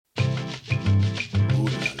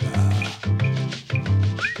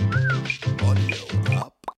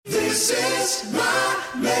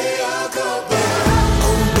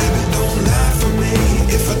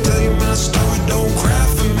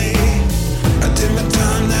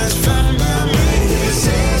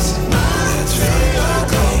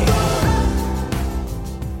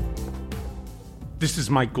is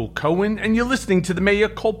Michael Cohen, and you're listening to the Mea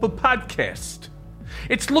Culpa podcast.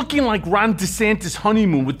 It's looking like Ron DeSantis'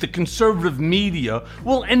 honeymoon with the conservative media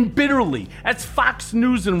will end bitterly as Fox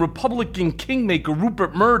News and Republican kingmaker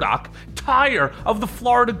Rupert Murdoch tire of the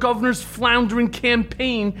Florida governor's floundering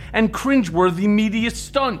campaign and cringeworthy media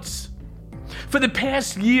stunts. For the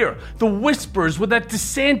past year, the whispers were that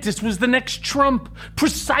DeSantis was the next Trump,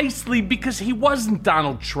 precisely because he wasn't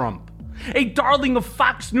Donald Trump. A darling of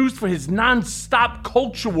Fox News for his non-stop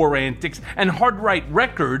culture war antics and hard-right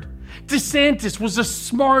record, DeSantis was a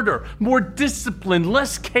smarter, more disciplined,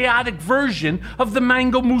 less chaotic version of the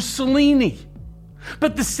Mango Mussolini.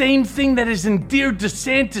 But the same thing that has endeared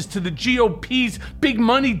DeSantis to the GOP's big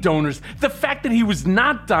money donors, the fact that he was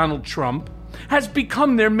not Donald Trump, has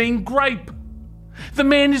become their main gripe. The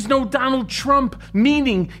man is no Donald Trump,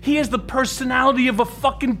 meaning he has the personality of a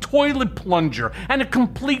fucking toilet plunger and a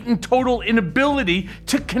complete and total inability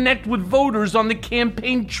to connect with voters on the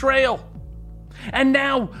campaign trail. And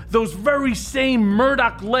now, those very same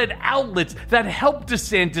Murdoch-led outlets that helped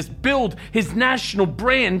DeSantis build his national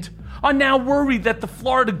brand are now worried that the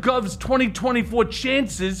Florida Gov's 2024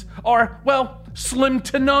 chances are, well, slim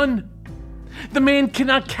to none. The man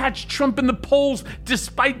cannot catch Trump in the polls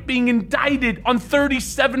despite being indicted on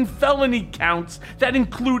 37 felony counts that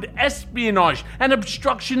include espionage and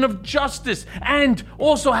obstruction of justice, and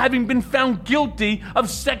also having been found guilty of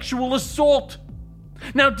sexual assault.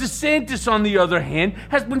 Now, DeSantis, on the other hand,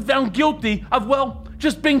 has been found guilty of, well,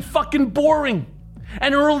 just being fucking boring.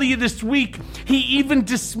 And earlier this week, he even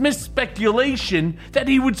dismissed speculation that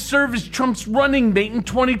he would serve as Trump's running mate in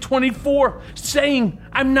 2024, saying,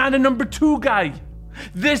 "I'm not a number two guy."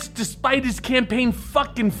 This despite his campaign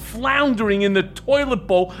fucking floundering in the toilet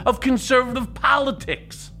bowl of conservative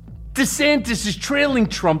politics. DeSantis is trailing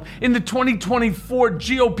Trump in the 2024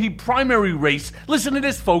 GOP primary race, listen to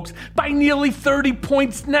this folks, by nearly 30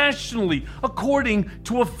 points nationally, according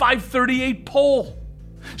to a 538 poll.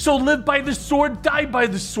 So live by the sword, die by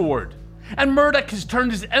the sword. And Murdoch has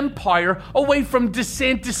turned his empire away from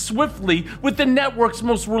DeSantis swiftly, with the network's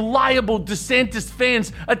most reliable DeSantis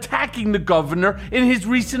fans attacking the governor in his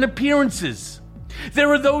recent appearances.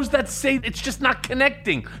 There are those that say it's just not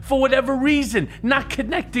connecting, for whatever reason, not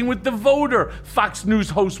connecting with the voter, Fox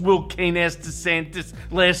News host Will Cain asked DeSantis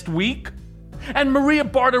last week. And Maria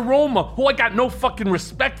Bartiromo, who I got no fucking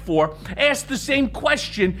respect for, asked the same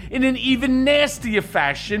question in an even nastier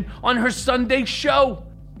fashion on her Sunday show,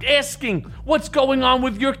 asking, "What's going on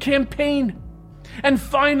with your campaign?" And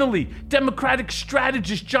finally, Democratic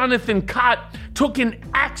strategist Jonathan Cott took an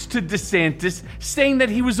axe to DeSantis, saying that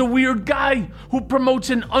he was a weird guy who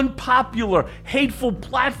promotes an unpopular, hateful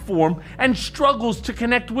platform and struggles to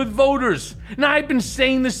connect with voters. Now, I've been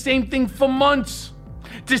saying the same thing for months.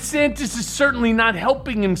 DeSantis is certainly not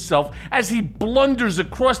helping himself as he blunders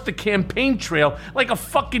across the campaign trail like a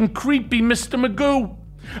fucking creepy Mr. Magoo.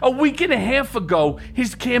 A week and a half ago,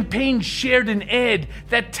 his campaign shared an ad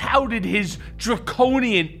that touted his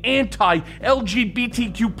draconian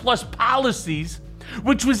anti-LGBTQ+ policies,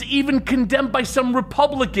 which was even condemned by some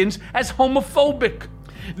Republicans as homophobic.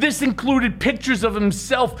 This included pictures of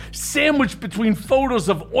himself sandwiched between photos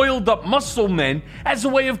of oiled-up muscle men as a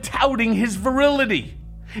way of touting his virility.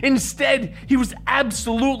 Instead, he was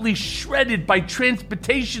absolutely shredded by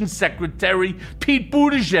Transportation Secretary Pete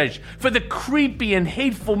Buttigieg for the creepy and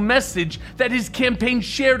hateful message that his campaign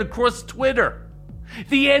shared across Twitter.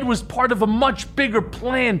 The ad was part of a much bigger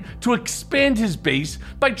plan to expand his base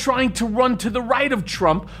by trying to run to the right of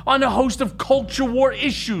Trump on a host of culture war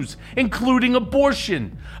issues, including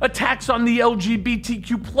abortion, attacks on the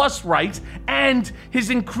LGBTQ+ rights, and his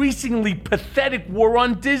increasingly pathetic war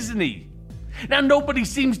on Disney. Now, nobody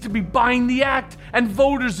seems to be buying the act, and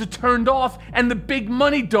voters are turned off, and the big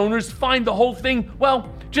money donors find the whole thing,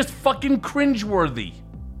 well, just fucking cringeworthy.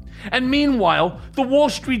 And meanwhile, the Wall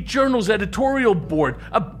Street Journal's editorial board,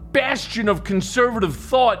 a bastion of conservative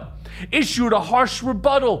thought, issued a harsh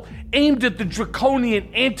rebuttal aimed at the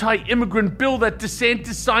draconian anti-immigrant bill that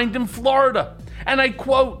DeSantis signed in Florida. And I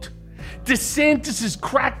quote, "DeSantis'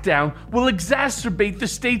 crackdown will exacerbate the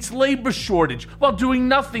state's labor shortage while doing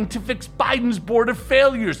nothing to fix Biden's border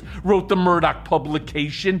failures," wrote the Murdoch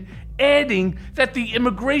publication, adding that the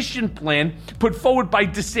immigration plan put forward by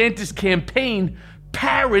DeSantis' campaign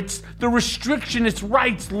parrots the restrictionist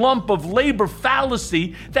rights lump of labor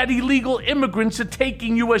fallacy that illegal immigrants are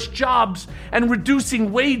taking U.S. jobs and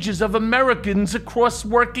reducing wages of Americans across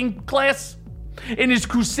working class. In his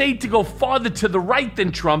crusade to go farther to the right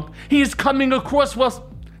than Trump, he is coming across, well,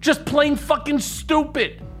 just plain fucking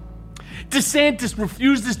stupid. DeSantis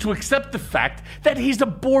refuses to accept the fact that he's a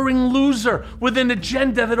boring loser with an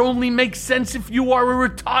agenda that only makes sense if you are a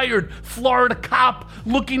retired Florida cop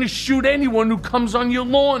looking to shoot anyone who comes on your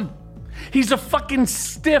lawn. He's a fucking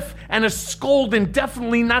stiff and a scold and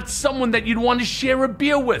definitely not someone that you'd want to share a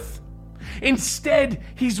beer with. Instead,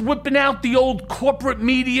 he's whipping out the old corporate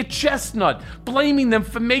media chestnut, blaming them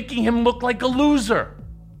for making him look like a loser.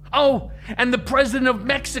 Oh, and the president of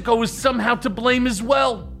Mexico is somehow to blame as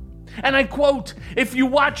well. And I quote, if you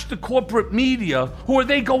watch the corporate media, who are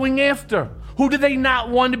they going after? Who do they not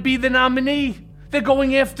want to be the nominee? They're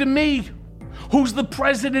going after me. Who's the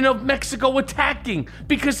president of Mexico attacking?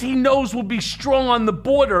 Because he knows we'll be strong on the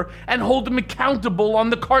border and hold him accountable on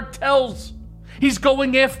the cartels. He's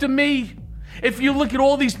going after me. If you look at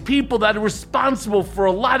all these people that are responsible for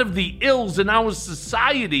a lot of the ills in our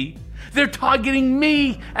society, they're targeting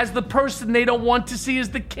me as the person they don't want to see as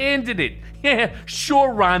the candidate. Yeah,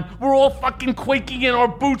 sure, Ron, we're all fucking quaking in our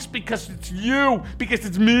boots because it's you, because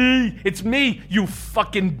it's me, you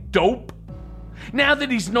fucking dope. Now that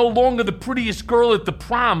he's no longer the prettiest girl at the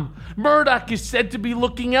prom, Murdoch is said to be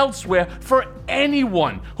looking elsewhere for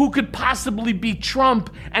anyone who could possibly beat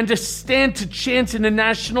Trump and to stand to chance in a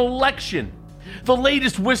national election. The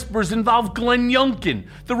latest whispers involve Glenn Youngkin,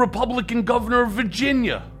 the Republican governor of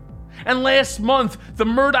Virginia. And last month, the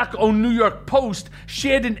Murdoch-owned New York Post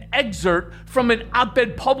shared an excerpt from an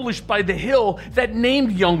op-ed published by The Hill that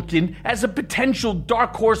named Youngkin as a potential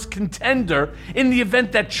dark horse contender in the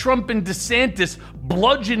event that Trump and DeSantis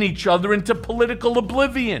bludgeon each other into political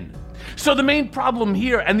oblivion. So the main problem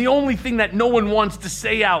here, and the only thing that no one wants to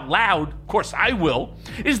say out loud, of course I will,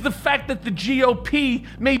 is the fact that the GOP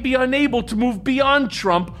may be unable to move beyond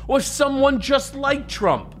Trump or someone just like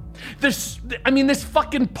Trump. This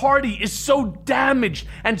fucking party is so damaged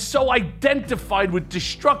and so identified with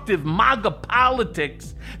destructive MAGA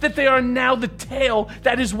politics that they are now the tail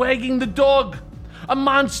that is wagging the dog. A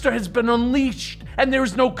monster has been unleashed and there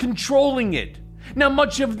is no controlling it. Now,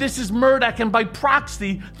 much of this is Murdoch and by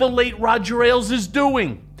proxy, the late Roger Ailes is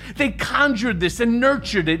doing. They conjured this and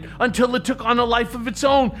nurtured it until it took on a life of its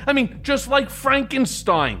own. Just like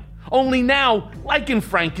Frankenstein. Only now, like in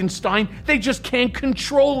Frankenstein, they just can't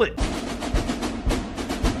control it.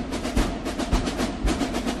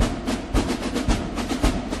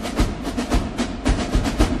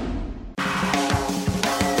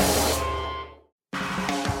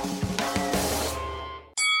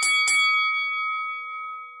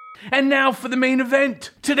 And now for the main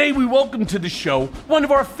event. Today we welcome to the show one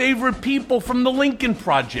of our favorite people from the Lincoln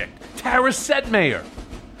Project, Tara Setmayer.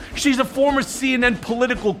 She's a former CNN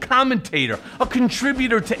political commentator, a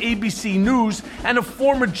contributor to ABC News, and a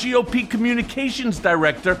former GOP Communications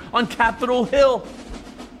Director on Capitol Hill.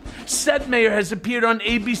 Setmayer has appeared on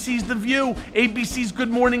ABC's The View, ABC's Good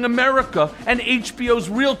Morning America, and HBO's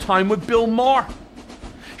Real Time with Bill Maher.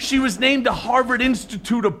 She was named a Harvard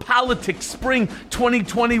Institute of Politics Spring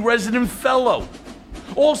 2020 Resident Fellow.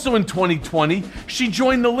 Also in 2020, she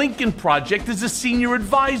joined the Lincoln Project as a senior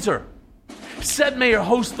advisor. Setmayer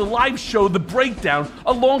hosts the live show The Breakdown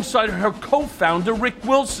alongside her co-founder Rick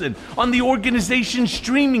Wilson on the organization's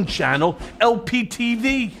streaming channel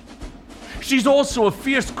LPTV. She's also a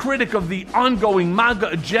fierce critic of the ongoing MAGA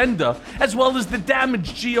agenda, as well as the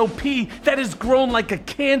damaged GOP that has grown like a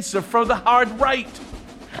cancer for the hard right.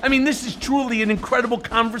 This is truly an incredible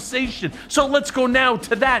conversation. So let's go now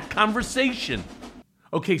to that conversation.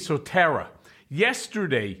 Okay, so Tara,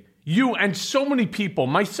 yesterday, you and so many people,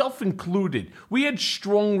 myself included, we had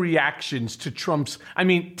strong reactions to Trump's,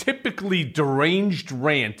 typically deranged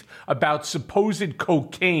rant about supposed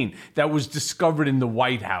cocaine that was discovered in the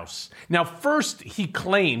White House. Now, first, he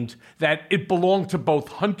claimed that it belonged to both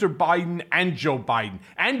Hunter Biden and Joe Biden.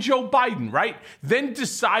 And Joe Biden, right? Then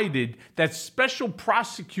decided that Special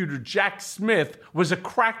Prosecutor Jack Smith was a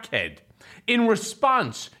crackhead. In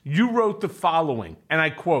response, you wrote the following, and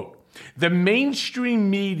I quote, "The mainstream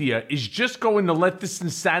media is just going to let this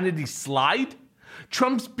insanity slide?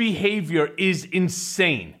 Trump's behavior is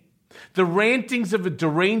insane. The rantings of a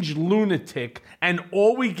deranged lunatic, and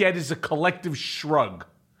all we get is a collective shrug.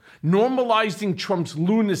 Normalizing Trump's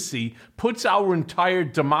lunacy puts our entire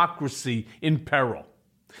democracy in peril."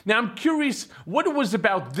 Now, I'm curious what it was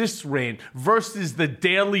about this rant versus the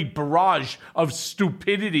daily barrage of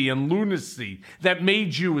stupidity and lunacy that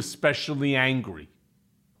made you especially angry.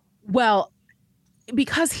 Well,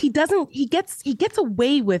 because he gets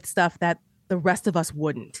away with stuff that the rest of us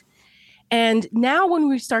wouldn't. And now when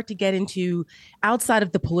we start to get into outside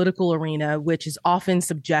of the political arena, which is often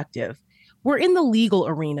subjective, we're in the legal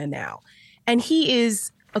arena now. And he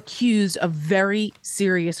is accused of very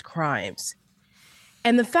serious crimes.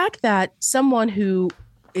 And the fact that someone who,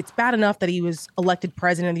 it's bad enough that he was elected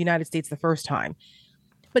president of the United States the first time,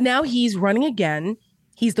 but now he's running again.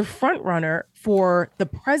 He's the front runner for the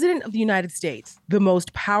president of the United States, the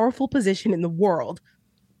most powerful position in the world.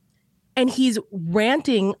 And he's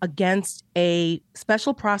ranting against a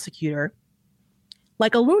special prosecutor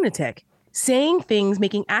like a lunatic, saying things,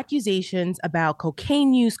 making accusations about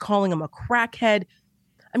cocaine use, calling him a crackhead.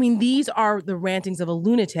 I mean, these are the rantings of a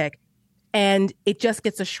lunatic, and it just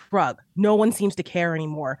gets a shrug. No one seems to care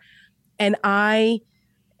anymore. And I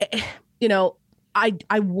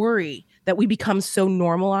worry that we become so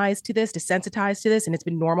normalized to this, desensitized to this, and it's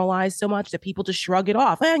been normalized so much that people just shrug it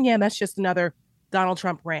off. And yeah, that's just another Donald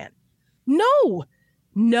Trump rant. No,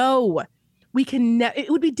 we can. It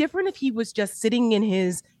would be different if he was just sitting in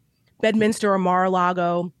his Bedminster or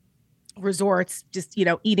Mar-a-Lago resorts, just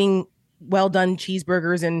eating well-done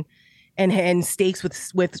cheeseburgers and steaks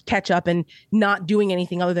with ketchup and not doing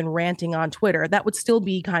anything other than ranting on Twitter. That would still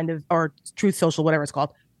be or Truth Social, whatever it's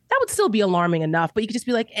called. That would still be alarming enough. But you could just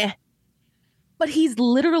be like, eh. But he's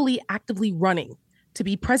literally actively running to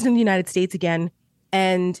be president of the United States again,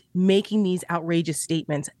 and making these outrageous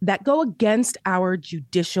statements that go against our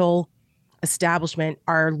judicial establishment,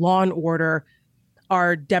 our law and order,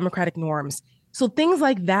 our democratic norms. So things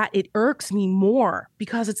like that, it irks me more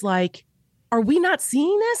because it's like, are we not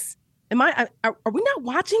seeing this? Are we not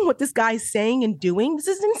watching what this guy's saying and doing? This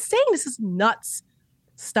is insane. This is nuts.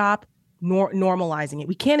 Stop normalizing it.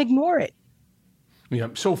 We can't ignore it. Yeah.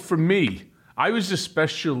 So for me, I was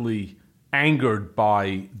especially angered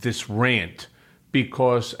by this rant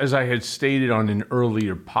because, as I had stated on an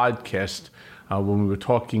earlier podcast, when we were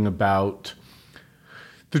talking about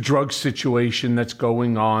the drug situation that's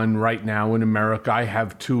going on right now in America, I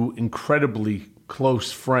have two incredibly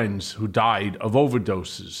close friends who died of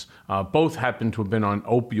overdoses. Both happened to have been on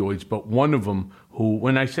opioids, but one of them who,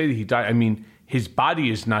 when I say that he died, I mean his body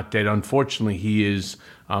is not dead. Unfortunately, he is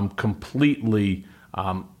completely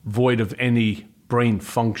void of any brain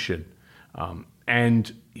function.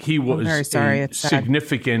 And he was very sorry. It's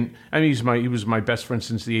significant. I mean, he was my best friend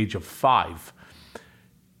since the age of 5.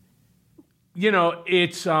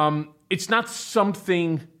 It's not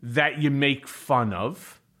something that you make fun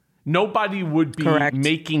of. Nobody would be Correct.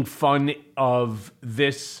 making fun of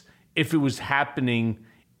this if it was happening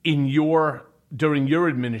during your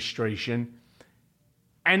administration.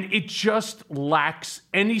 And it just lacks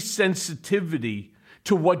any sensitivity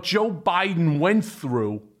to what Joe Biden went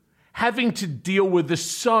through, having to deal with a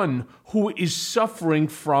son who is suffering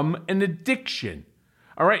from an addiction.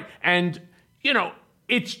 All right. And,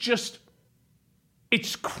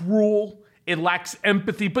 it's cruel. It lacks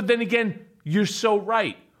empathy. But then again, you're so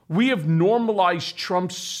right. We have normalized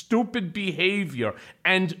Trump's stupid behavior.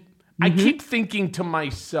 And I keep thinking to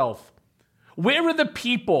myself, where are the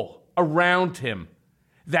people around him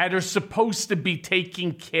that are supposed to be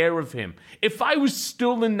taking care of him? If I was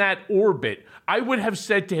still in that orbit, I would have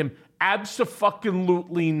said to him,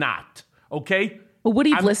 abso-fucking-lutely not. Okay? But would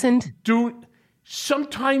he have listened?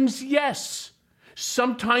 Sometimes yes.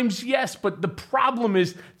 Sometimes yes. But the problem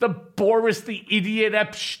is the Boris the idiot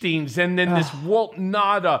Epsteins, and then this Walt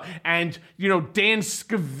Nada, and Dan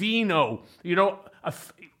Scavino, a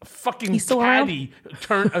fucking caddy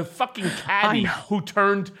who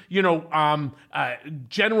turned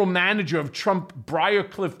general manager of Trump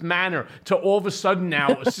Briarcliff Manor to all of a sudden now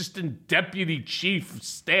assistant deputy chief of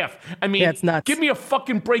staff. I mean, it's nuts. Give me a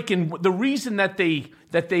fucking break. And the reason that they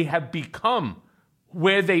have become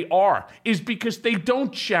where they are is because they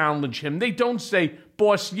don't challenge him. They don't say,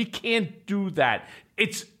 boss, you can't do that.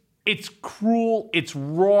 It's cruel. It's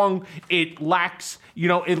wrong. It lacks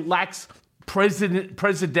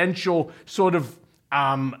presidential sort of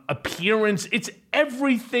appearance. It's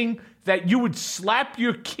everything that you would slap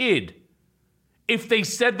your kid if they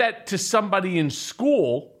said that to somebody in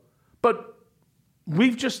school, but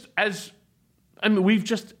we've just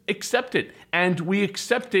accepted, and we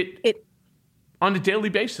accept it on a daily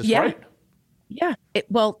basis, right? Yeah.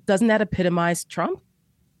 Well, doesn't that epitomize Trump?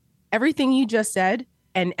 Everything you just said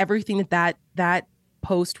and everything that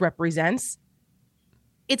post represents,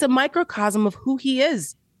 it's a microcosm of who he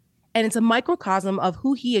is. And it's a microcosm of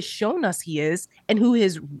who he has shown us he is and who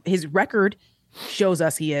his record shows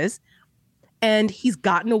us he is. And he's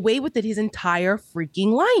gotten away with it his entire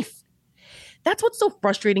freaking life. That's what's so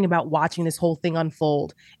frustrating about watching this whole thing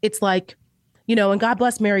unfold. It's like, and God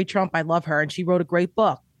bless Mary Trump. I love her. And she wrote a great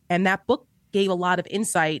book. And that book gave a lot of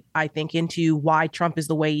insight, I think, into why Trump is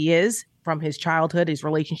the way he is from his childhood, his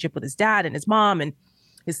relationship with his dad and his mom and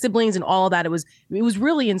his siblings and all of that. It was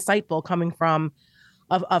really insightful coming from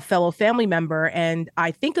a fellow family member. And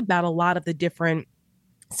I think about a lot of the different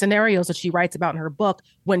scenarios that she writes about in her book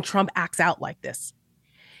when Trump acts out like this.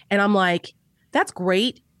 And I'm like, that's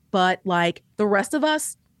great. But like the rest of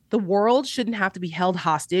us, the world shouldn't have to be held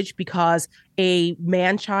hostage because a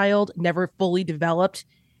man-child never fully developed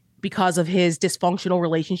because of his dysfunctional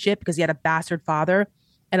relationship, because he had a bastard father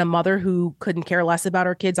and a mother who couldn't care less about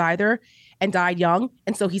her kids either and died young.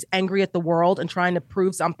 And so he's angry at the world and trying to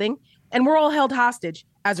prove something. And we're all held hostage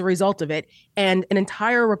as a result of it. And an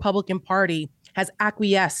entire Republican Party has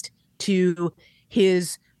acquiesced to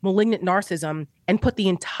his malignant narcissism and put the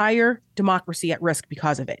entire democracy at risk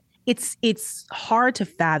because of it. It's hard to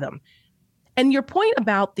fathom. And your point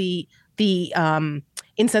about the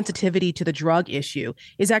insensitivity to the drug issue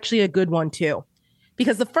is actually a good one too,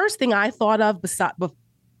 because the first thing I thought of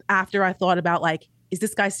after I thought about, like, is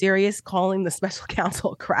this guy serious calling the special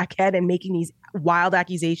counsel a crackhead and making these wild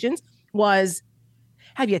accusations, was,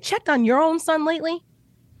 have you checked on your own son lately?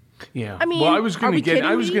 Yeah. I mean, well, I was going to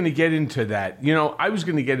get into that. You know, I was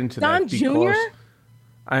going to get into Don that because Jr.?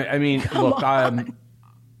 I mean, look,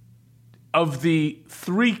 of the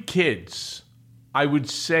 3 kids, I would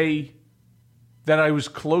say that I was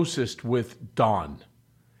closest with Don.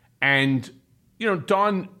 And, you know,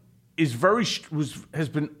 Don has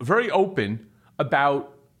been very open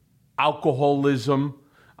about alcoholism,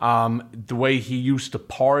 the way he used to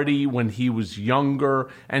party when he was younger,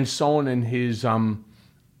 and so on. And his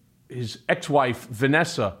ex-wife,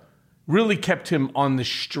 Vanessa, really kept him on the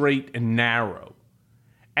straight and narrow.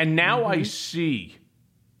 And now I see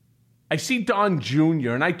Don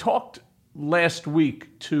Jr., and I talked last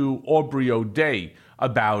week to Aubrey O'Day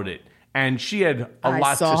about it, and she had a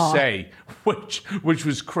lot to say, which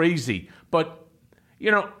was crazy. But, you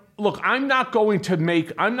know, look, I'm not going to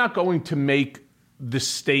make the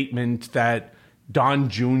statement that Don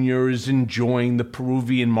Jr. is enjoying the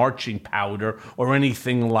Peruvian marching powder or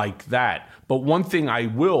anything like that. But one thing I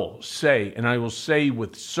will say, and I will say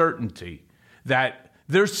with certainty, that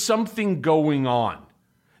there's something going on,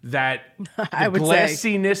 that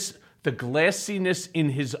the glassiness in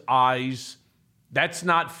his eyes, that's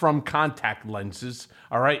not from contact lenses,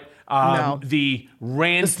 all right? No. The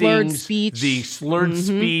rantings, the slurred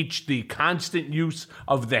speech, the constant use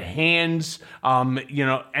of the hands, you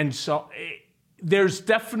know, and so there's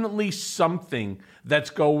definitely something that's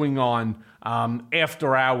going on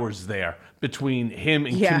after hours there between him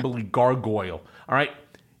and Kimberly Gargoyle, all right?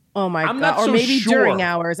 Oh my God! Or maybe during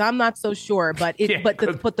hours. I'm not so sure, but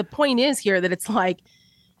the point is here that it's like,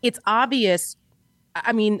 it's obvious.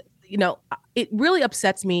 I mean, you know, it really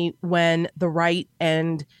upsets me when the right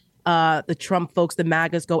and the Trump folks, the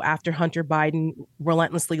MAGAs, go after Hunter Biden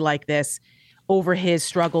relentlessly like this over his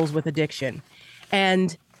struggles with addiction.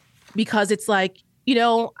 And because it's like, you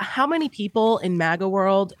know, how many people in MAGA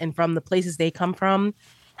world and from the places they come from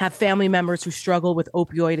have family members who struggle with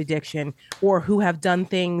opioid addiction or who have done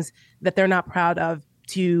things that they're not proud of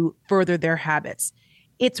to further their habits?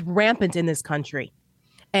 It's rampant in this country.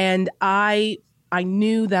 And I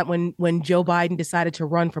knew that when Joe Biden decided to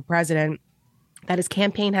run for president, that his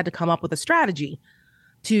campaign had to come up with a strategy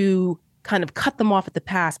to kind of cut them off at the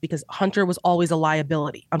pass, because Hunter was always a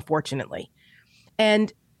liability, unfortunately.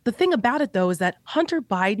 And the thing about it, though, is that Hunter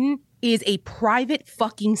Biden is a private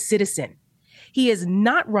fucking citizen. He is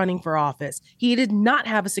not running for office. He did not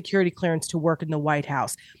have a security clearance to work in the White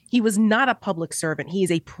House. He was not a public servant. He is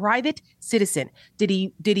a private citizen. Did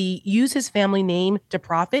he use his family name to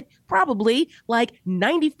profit? Probably. Like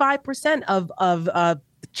 95% of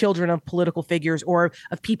children of political figures or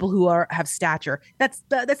of people who have stature. That's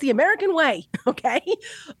the American way. Okay.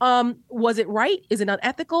 Was it right? Is it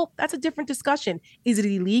unethical? That's a different discussion. Is it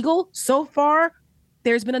illegal? So far,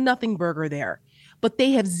 there's been a nothing burger there. But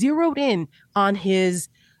they have zeroed in on his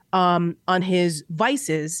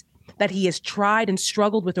vices that he has tried and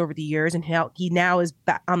struggled with over the years, and how he now is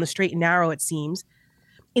back on the straight and narrow, it seems,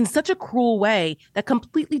 in such a cruel way that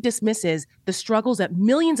completely dismisses the struggles that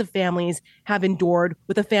millions of families have endured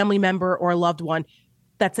with a family member or a loved one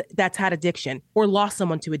that's had addiction or lost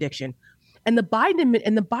someone to addiction. And the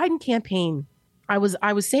Biden campaign, I was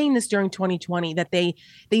saying this during 2020, that they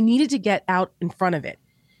needed to get out in front of it,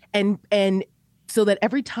 and so that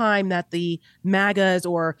every time that the MAGAs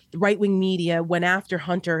or the right-wing media went after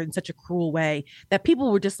Hunter in such a cruel way, that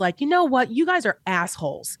people were just like, you know what, you guys are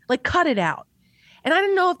assholes, like, cut it out. And I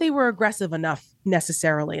didn't know if they were aggressive enough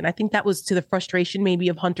necessarily. And I think that was to the frustration maybe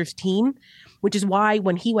of Hunter's team, which is why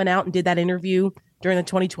when he went out and did that interview during the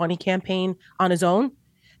 2020 campaign on his own,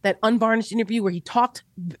 that unvarnished interview where he talked,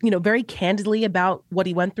 you know, very candidly about what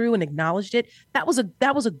he went through and acknowledged it, that was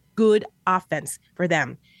a good offense for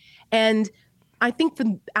them. And I think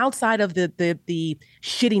from outside of the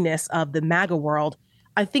shittiness of the MAGA world,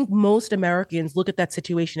 I think most Americans look at that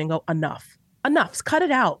situation and go, enough, enough, cut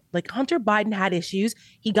it out. Like Hunter Biden had issues.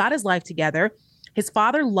 He got his life together. His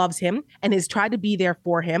father loves him and has tried to be there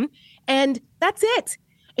for him. And that's it.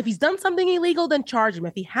 If he's done something illegal, then charge him.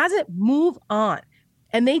 If he hasn't, move on.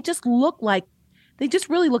 And they just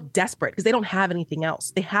really look desperate because they don't have anything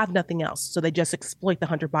else. They have nothing else. So they just exploit the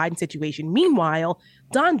Hunter Biden situation. Meanwhile,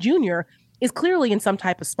 Don Jr. is clearly in some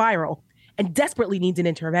type of spiral and desperately needs an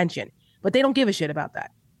intervention. But they don't give a shit about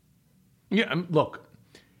that. Yeah, look,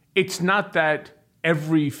 it's not that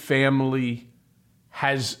every family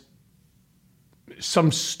has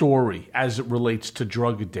some story as it relates to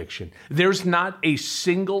drug addiction. There's not a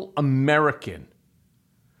single American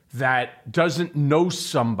that doesn't know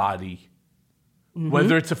somebody,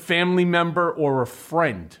 whether it's a family member or a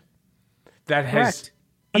friend, that has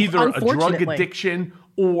either a drug addiction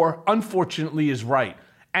or, unfortunately, is right,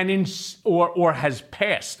 and or has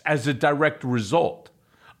passed as a direct result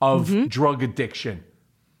of drug addiction.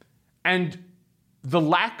 And the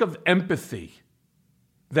lack of empathy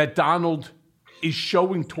that Donald is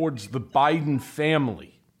showing towards the Biden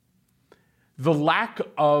family, the lack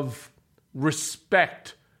of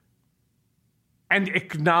respect and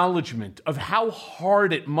acknowledgement of how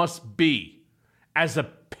hard it must be as a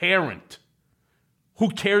parent who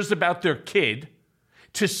cares about their kid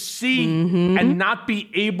to see and not be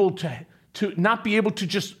able to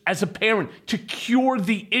just, as a parent, to cure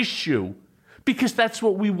the issue, because that's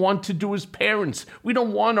what we want to do as parents. We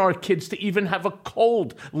don't want our kids to even have a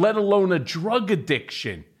cold, let alone a drug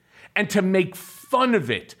addiction, and to make fun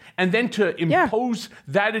of it, and then to impose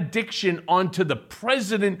that addiction onto the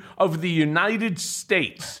president of the United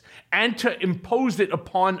States, and to impose it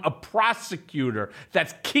upon a prosecutor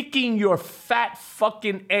that's kicking your fat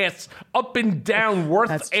fucking ass up and down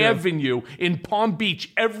Worth Avenue in Palm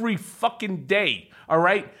Beach every fucking day, all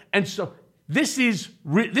right? And so this is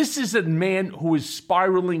a man who is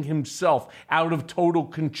spiraling himself out of total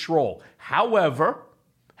control. However,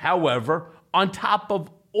 on top of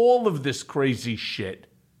all of this crazy shit,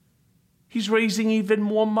 he's raising even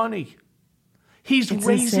more money. It's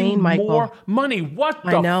raising insane, more money. What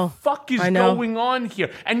the fuck is going on here?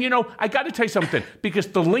 And, I got to tell you something, because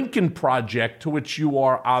the Lincoln Project, to which you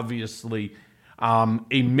are obviously a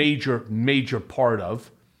major part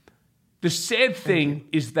of, the sad thing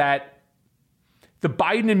is that the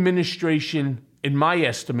Biden administration, in my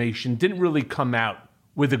estimation, didn't really come out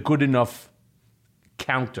with a good enough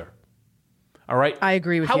counter. All right? I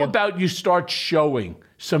agree with you. How about you start showing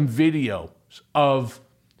some videos of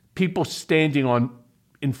people standing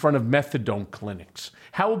in front of methadone clinics?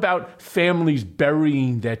 How about families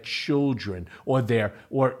burying their children or the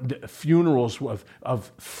funerals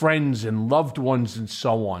of friends and loved ones and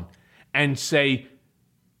so on, and say,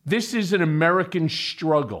 this is an American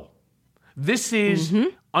struggle. This is,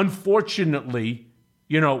 unfortunately,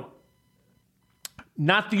 not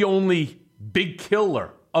the only big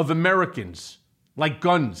killer of Americans, like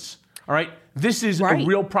guns, all right? This is a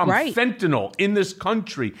real problem. Fentanyl in this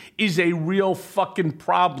country is a real fucking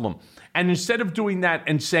problem. And instead of doing that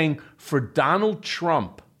and saying, for Donald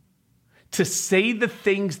Trump to say the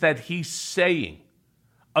things that he's saying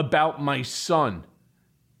about my son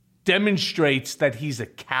demonstrates that he's a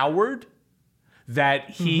coward, that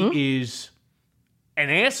he is an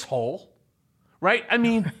asshole, right? I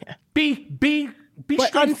mean, be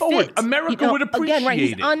straightforward. Unfit. America would appreciate it.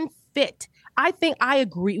 He's unfit. I think I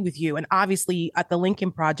agree with you. And obviously at the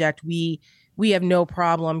Lincoln Project, we have no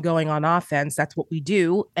problem going on offense. That's what we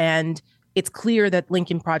do. And it's clear that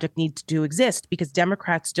Lincoln Project needs to exist because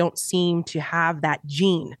Democrats don't seem to have that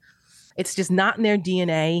gene. It's just not in their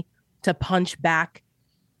DNA to punch back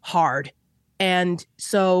hard. And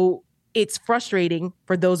so it's frustrating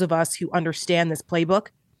for those of us who understand this playbook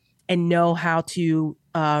and know how to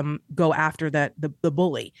go after the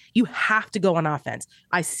bully. You have to go on offense.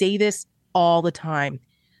 I say this all the time.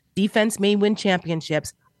 Defense may win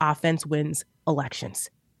championships. Offense wins elections.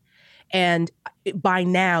 And by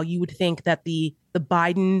now, you would think that the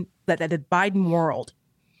Biden world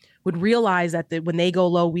would realize that when they go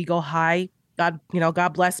low, we go high. God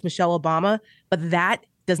bless Michelle Obama. But that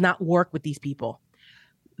does not work with these people.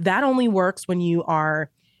 That only works when you are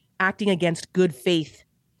acting against good faith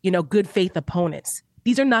opponents.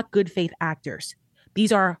 These are not good faith actors.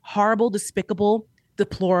 These are horrible, despicable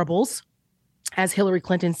deplorables, as Hillary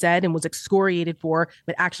Clinton said and was excoriated for,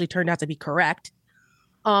 but actually turned out to be correct.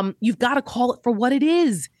 You've got to call it for what it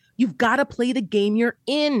is. You've got to play the game you're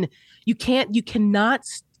in. You cannot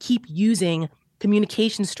keep using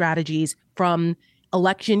communication strategies from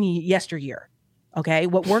election yesteryear. Okay,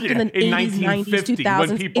 what worked in the 80s, 90s, 2000s,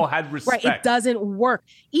 when people had respect. Right, it doesn't work.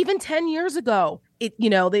 Even 10 years ago, it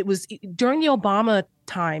was during the Obama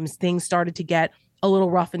times, things started to get a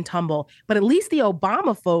little rough and tumble. But at least the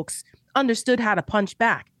Obama folks understood how to punch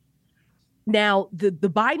back. Now, the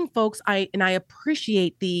Biden folks, I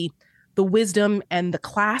appreciate the wisdom and the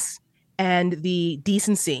class and the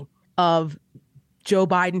decency of Joe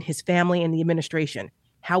Biden, his family, and the administration.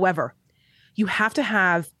 However, you have to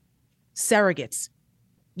have surrogates.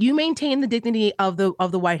 You maintain the dignity of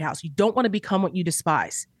the White House. You don't want to become what you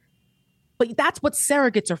despise. But that's what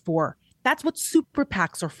surrogates are for. That's what super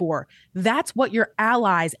PACs are for. That's what your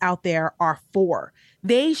allies out there are for.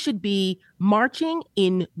 They should be marching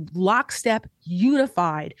in lockstep,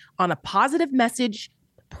 unified on a positive message,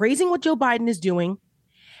 praising what Joe Biden is doing.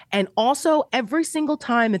 And also, every single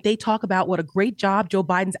time that they talk about what a great job Joe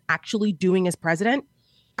Biden's actually doing as president,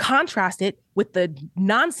 contrast it with the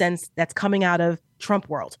nonsense that's coming out of Trump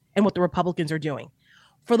world and what the Republicans are doing.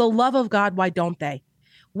 For the love of God, why don't they?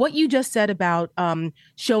 What you just said about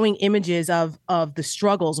showing images of the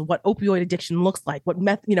struggles of what opioid addiction looks like, what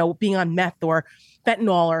meth, being on meth or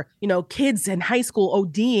fentanyl, or kids in high school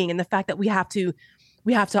ODing, and the fact that we have to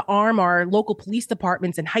arm our local police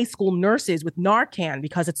departments and high school nurses with Narcan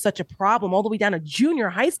because it's such a problem, all the way down to junior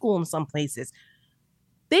high school in some places.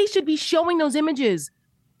 They should be showing those images.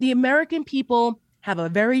 The American people have a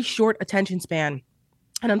very short attention span.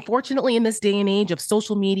 And unfortunately, in this day and age of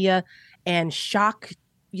social media and shock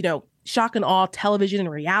and awe television and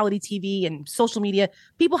reality TV and social media,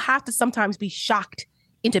 people have to sometimes be shocked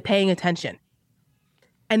into paying attention.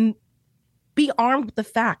 And be armed with the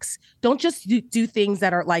facts. Don't just do things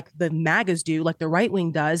that are like the MAGAs do, like the right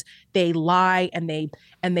wing does. They lie and they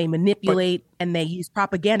manipulate and they use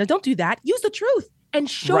propaganda. Don't do that. Use the truth and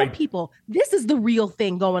show people this is the real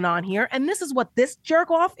thing going on here. And this is what this jerk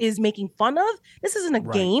off is making fun of. This isn't a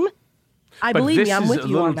game. Believe me, I'm with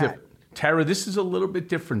you on that. Tara, this is a little bit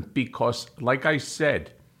different because, like I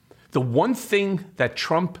said, the one thing that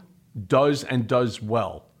Trump does and does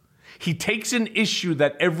well, he takes an issue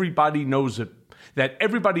that everybody knows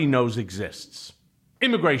exists.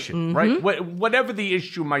 Immigration, right? Whatever the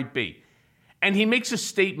issue might be. And he makes a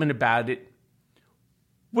statement about it,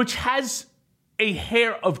 which has a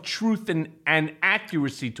hair of truth and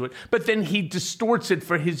accuracy to it, but then he distorts it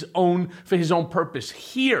for his own purpose.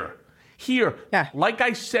 Here, like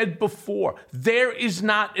I said before, there is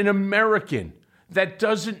not an American that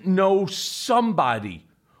doesn't know somebody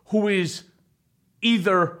who is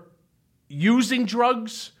either using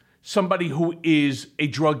drugs, somebody who is a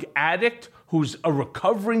drug addict, who's a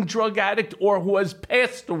recovering drug addict, or who has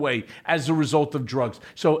passed away as a result of drugs.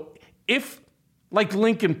 So if, like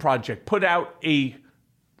Lincoln Project, put out a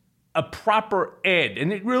proper ad,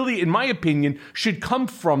 and it really, in my opinion, should come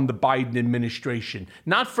from the Biden administration,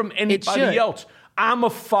 not from anybody else. I'm a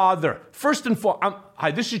father. First and foremost,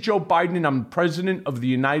 hi, this is Joe Biden, and I'm president of the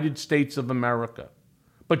United States of America.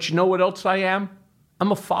 But you know what else I am?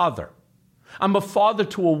 I'm a father. I'm a father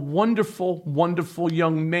to a wonderful, wonderful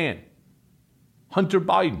young man, Hunter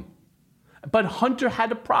Biden. But Hunter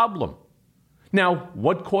had a problem. Now,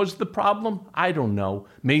 what caused the problem? I don't know.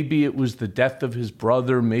 Maybe it was the death of his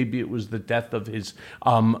brother. Maybe it was the death of his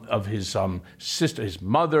sister, his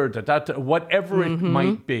mother, whatever it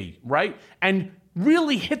might be, right? And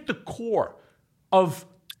really hit the core of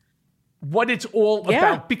what it's all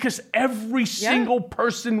about, because every single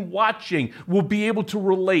person watching will be able to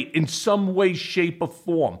relate in some way, shape, or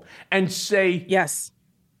form and say, yes,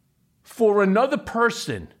 for another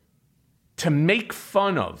person to make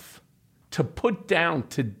fun of, to put down,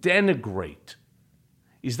 to denigrate,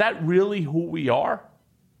 is that really who we are?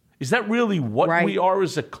 Is that really what we are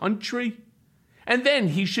as a country? And then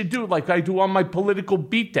he should do like I do on my political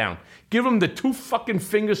beatdown. Give him the 2 fucking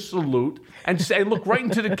finger salute and say, look right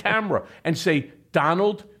into the camera and say,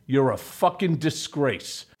 Donald, you're a fucking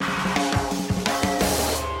disgrace.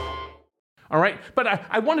 All right? But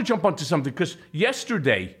I want to jump onto something because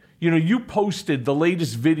yesterday, you posted the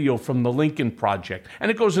latest video from the Lincoln Project, and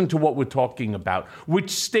it goes into what we're talking about, which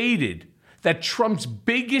stated that Trump's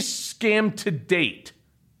biggest scam to date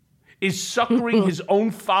is suckering his own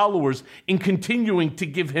followers in continuing to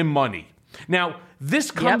give him money. Now, this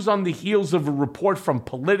comes on the heels of a report from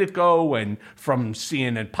Politico and from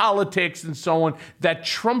CNN Politics and so on that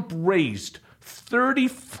Trump raised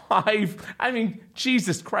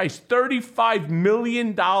 $35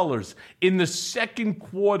 million in the second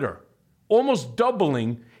quarter, almost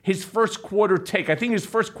doubling his first quarter take. I think his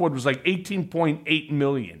first quarter was like 18.8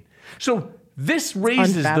 million. So This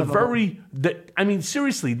raises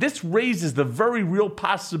seriously, this raises the very real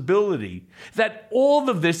possibility that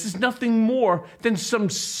all of this is nothing more than some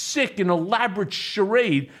sick and elaborate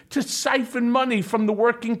charade to siphon money from the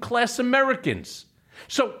working class Americans.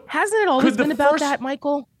 So hasn't it always been about that,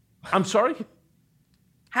 Michael? I'm sorry?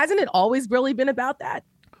 Hasn't it always really been about that?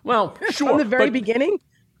 Well, sure. From the very beginning?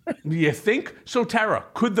 You think? So, Tara,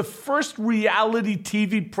 could the first reality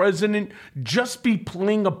TV president just be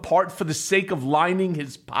playing a part for the sake of lining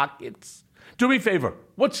his pockets? Do me a favor.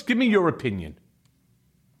 Give me your opinion.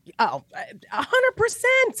 Oh, 100%.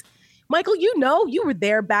 Michael, you were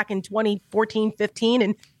there back in 2014, 15,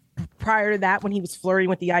 and prior to that when he was flirting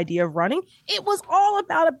with the idea of running. It was all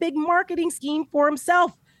about a big marketing scheme for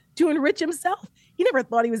himself to enrich himself. He never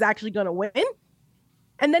thought he was actually going to win.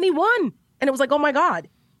 And then he won. And it was like, oh, my God.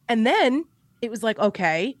 And then it was like,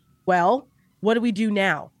 okay, well, what do we do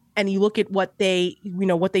now? And you look at what they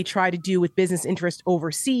try to do with business interests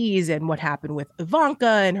overseas and what happened with Ivanka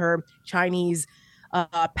and her Chinese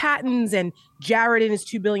patents and Jared and his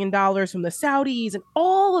 $2 billion from the Saudis. And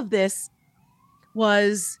all of this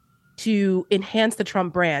was to enhance the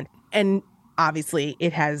Trump brand. And obviously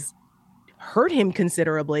it has hurt him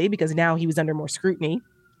considerably because now he was under more scrutiny.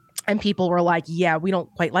 And people were like, yeah, we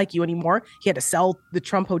don't quite like you anymore. He had to sell the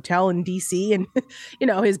Trump Hotel in D.C. and,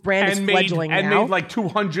 his brand is fledgling now. And made like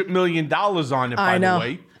 $200 million on it, by the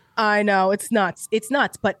way. I know. It's nuts. It's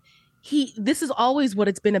nuts. But this is always what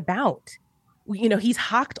it's been about. He's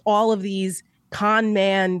hawked all of these con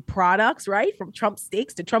man products, right? From Trump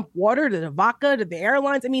steaks to Trump water to the vodka to the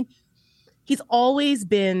airlines. I mean, he's always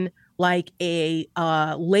been like a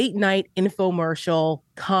late night infomercial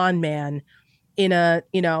con man in a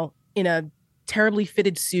terribly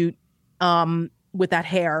fitted suit with that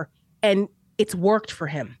hair. And it's worked for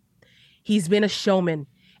him. He's been a showman.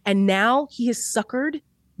 And now he has suckered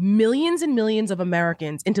millions and millions of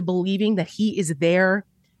Americans into believing that he is their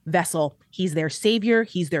vessel. He's their savior.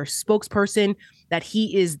 He's their spokesperson, that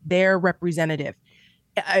he is their representative.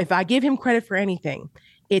 If I give him credit for anything,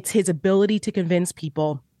 it's his ability to convince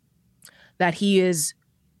people that he is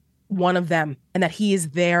one of them and that he is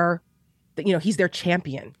he's their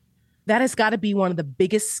champion. That has got to be one of the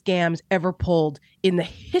biggest scams ever pulled in the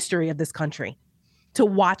history of this country, to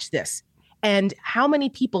watch this. And how many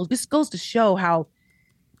people, this goes to show how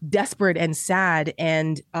desperate and sad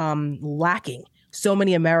and lacking so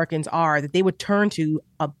many Americans are, that they would turn to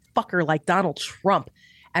a fucker like Donald Trump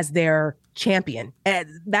as their champion. And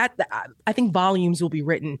that, I think volumes will be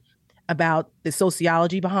written about the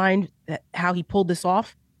sociology behind how he pulled this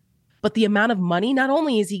off. But the amount of money, not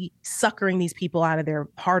only is he suckering these people out of their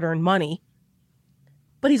hard-earned money,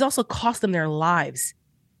 but he's also cost them their lives.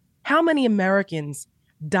 How many Americans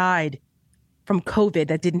died from COVID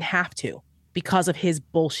that didn't have to because of his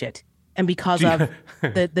bullshit and because of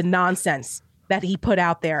the nonsense that he put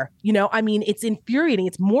out there? It's infuriating.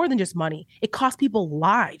 It's more than just money. It cost people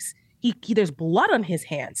lives. There's blood on his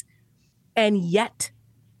hands. And yet,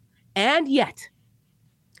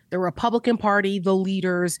 the Republican Party, the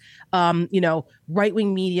leaders,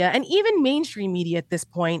 right-wing media, and even mainstream media at this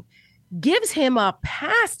point gives him a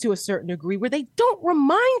pass to a certain degree, where they don't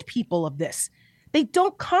remind people of this. They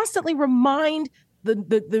don't constantly remind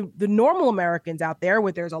the normal Americans out there,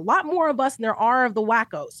 where there's a lot more of us than there are of the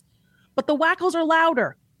wackos. But the wackos are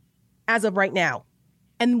louder as of right now.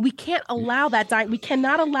 And we can't allow that. We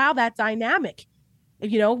cannot allow that dynamic.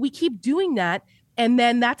 We keep doing that. And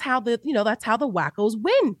then that's how the wackos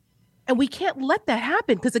win. And we can't let that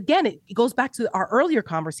happen, because, again, it goes back to our earlier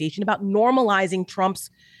conversation about normalizing Trump's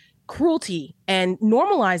cruelty and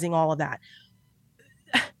normalizing all of that.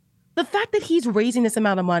 The fact that he's raising this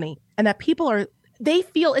amount of money and that they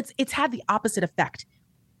feel it's had the opposite effect.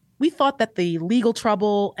 We thought that the legal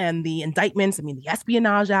trouble and the indictments, the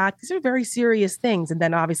Espionage Act, these are very serious things. And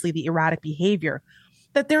then obviously the erratic behavior,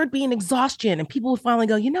 that there would be an exhaustion and people would finally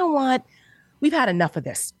go, you know what? We've had enough of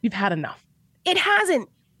this. We've had enough. It hasn't.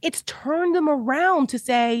 It's turned them around to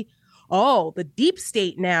say, oh, the deep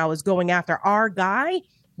state now is going after our guy.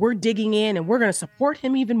 We're digging in and we're going to support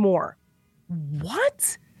him even more.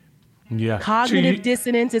 What? Yeah. Cognitive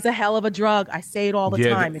dissonance is a hell of a drug. I say it all the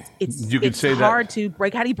time. It's hard to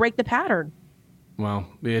break. How do you break the pattern? Well,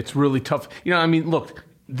 it's really tough. Look,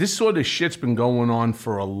 this sort of shit's been going on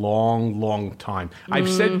for a long, long time. I've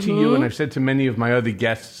said to you, and I've said to many of my other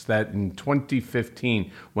guests, that in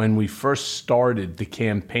 2015, when we first started the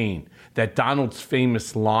campaign, that Donald's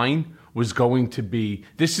famous line was going to be,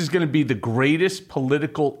 this is going to be the greatest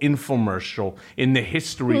political infomercial in the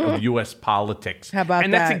history of U.S. politics. How about that?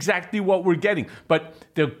 And that's exactly what we're getting. But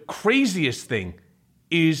the craziest thing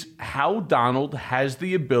is how Donald has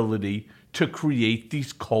the ability to create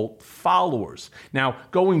these cult followers. Now,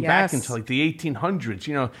 going back into like the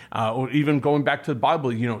 1800s, or even going back to the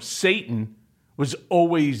Bible, Satan was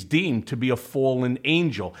always deemed to be a fallen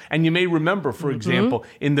angel. And you may remember, for example,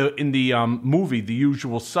 in the movie The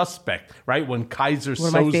Usual Suspect, right, when Kaiser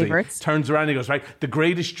Soze turns around and he goes, right, the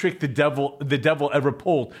greatest trick the devil ever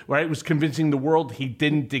pulled, right, was convincing the world he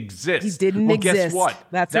didn't exist. He didn't exist. Guess what?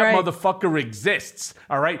 That motherfucker exists,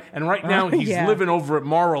 all right? And right now he's living over at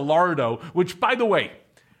Mar-a-Lardo, which, by the way,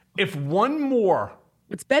 if one more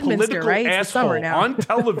political asshole on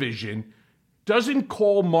television doesn't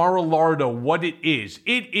call Mar-a-Lardo what it is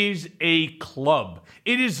a club.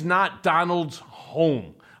 It is not Donald's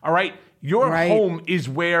home. All right? Your home is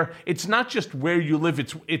where, it's not just where you live.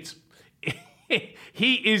 It's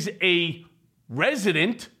he is a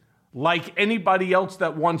resident like anybody else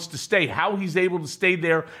that wants to stay. How he's able to stay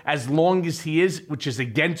there as long as he is, which is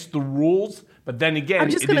against the rules. But then again,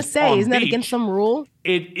 I'm just going to say, isn't that against some rule?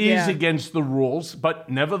 It is against the rules, but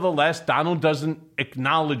nevertheless, Donald doesn't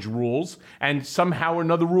acknowledge rules, and somehow or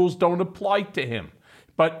another rules don't apply to him.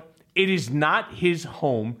 But it is not his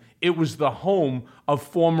home. It was the home of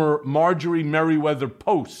former Marjorie Merriweather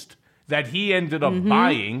Post that he ended up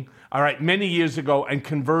buying, all right, many years ago and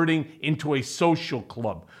converting into a social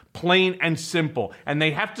club. Plain and simple. And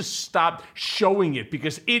they have to stop showing it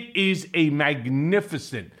because it is a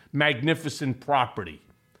magnificent property.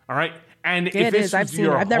 All right? And if this was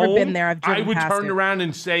your home, I've never been there. I would turn around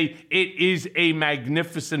and say it is a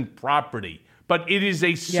magnificent property. But it is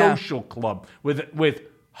a social club with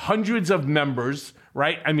hundreds of members,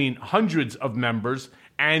 right? I mean, hundreds of members.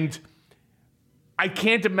 And I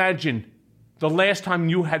can't imagine the last time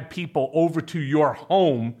you had people over to your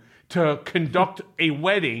home to conduct a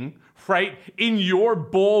wedding, right, in your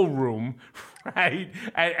ballroom, right,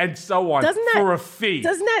 and so on, for a fee.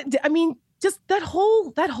 Doesn't that, I mean, just that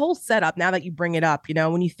whole setup, now that you bring it up,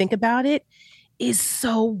 when you think about it, is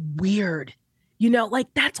so weird. Like,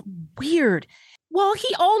 that's weird. Well,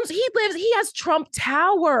 he has Trump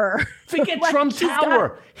Tower. Forget Trump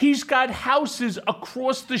Tower. He's got houses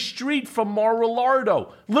across the street from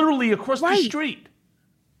Mar-a-Lardo, literally across the street.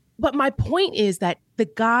 But my point is that the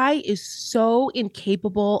guy is so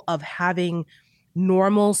incapable of having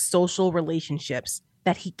normal social relationships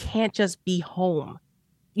that he can't just be home,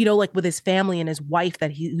 like with his family and his wife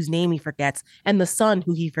whose name he forgets, and the son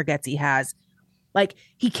who he forgets he has. Like,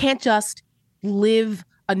 he can't just live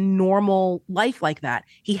a normal life like that.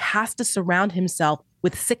 He has to surround himself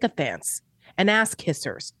with sycophants and ass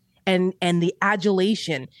kissers, and the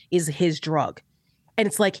adulation is his drug. And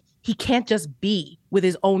it's like, he can't just be with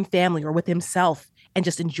his own family or with himself and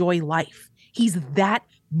just enjoy life. He's that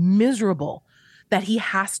miserable that he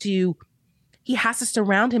has to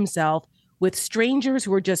surround himself with strangers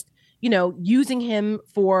who are just, using him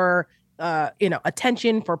for,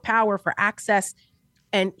 attention, for power, for access.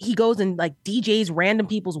 And he goes and like DJs random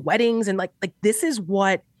people's weddings. And like this is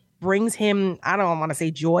what brings him, I don't want to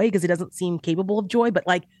say joy because he doesn't seem capable of joy, but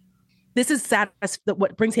like, this is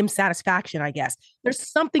what brings him satisfaction, I guess. There's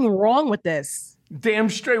something wrong with this. Damn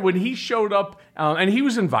straight. When he showed up, and he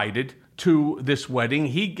was invited to this wedding,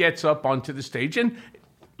 he gets up onto the stage and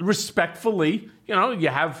respectfully, you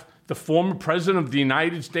have the former president of the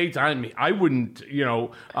United States. I mean, I wouldn't,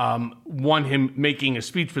 want him making a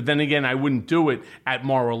speech, but then again, I wouldn't do it at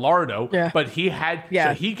Mar-a-Lardo. Yeah. But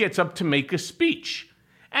so he gets up to make a speech.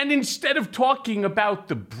 And instead of talking about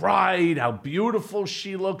the bride, how beautiful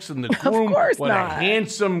she looks, and the groom, what a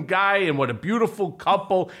handsome guy and what a beautiful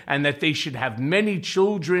couple, and that they should have many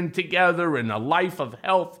children together and a life of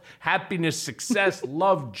health, happiness, success,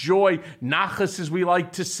 love, joy, nachas, as we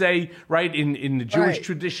like to say, right, in the Jewish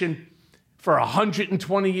tradition, for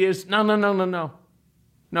 120 years. No.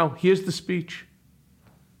 No, here's the speech.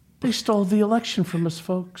 They stole the election from us,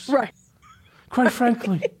 folks. Right. Quite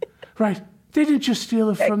frankly, right. They didn't just steal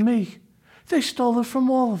it from me. They stole it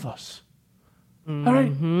from all of us. Mm-hmm. All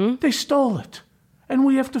right? They stole it. And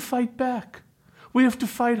we have to fight back. We have to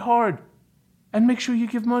fight hard. And make sure you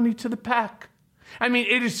give money to the PAC. I mean,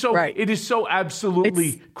 it is so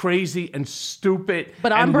absolutely crazy and stupid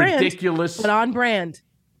and ridiculous. But on brand.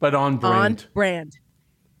 On brand.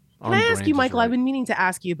 Can I ask you, Michael, I've been meaning to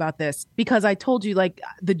ask you about this because I told you, like,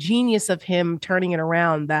 the genius of him turning it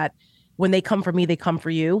around, that when they come for me, they come for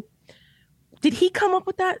you. Did he come up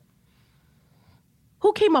with that?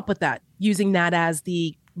 Who came up with that? Using that as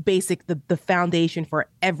the basic, the foundation for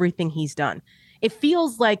everything he's done. It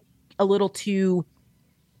feels like a little too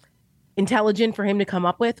intelligent for him to come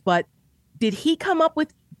up with, but did he come up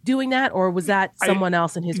with doing that, or was that someone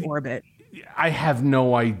else in his orbit? I have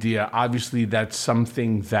no idea. Obviously, that's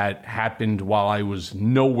something that happened while I was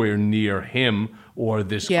nowhere near him or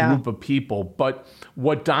this group of people. But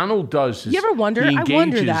what Donald does is, you ever wonder? I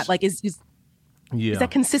wonder that, like, is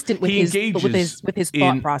that consistent with his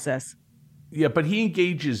thought process? Yeah, but he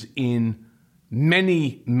engages in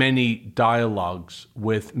many, many dialogues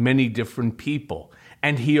with many different people,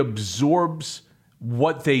 and he absorbs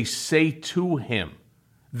what they say to him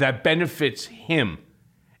that benefits him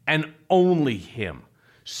and only him.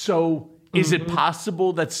 So is it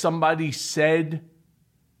possible that somebody said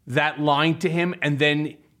that line to him and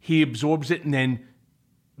then he absorbs it and then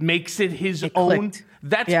makes it his own?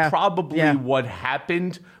 That's probably what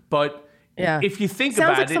happened. But if you think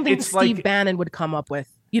about it, something it's Steve Bannon would come up with.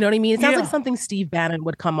 You know what I mean? It sounds like something Steve Bannon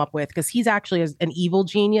would come up with, because he's actually an evil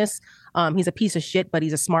genius. He's a piece of shit, but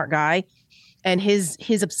he's a smart guy. And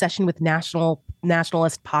his obsession with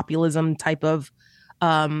nationalist populism type of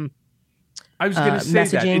I was going to say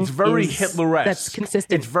that it's very Hitler-esque. That's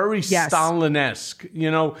consistent. It's very Stalin-esque. You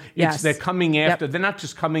know, they're coming after. They're not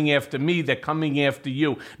just coming after me. They're coming after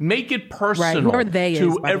you. Make it personal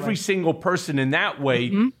to every single person. In that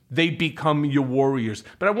way, they become your warriors.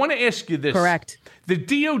 But I want to ask you this. Correct. The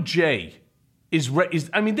DOJ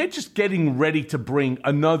they're just getting ready to bring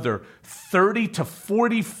another 30 to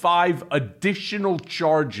 45 additional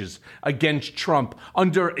charges against Trump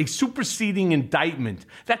under a superseding indictment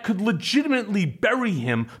that could legitimately bury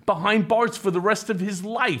him behind bars for the rest of his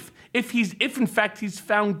life if in fact he's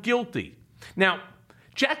found guilty. Now,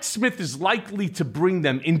 Jack Smith is likely to bring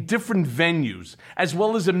them in different venues, as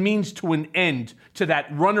well as a means to an end to that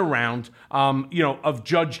runaround, of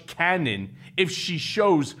Judge Cannon if she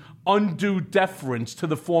shows undue deference to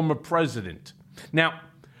the former president. Now,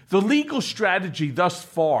 the legal strategy thus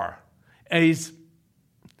far is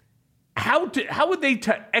how are they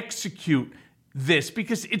to execute this?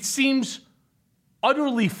 Because it seems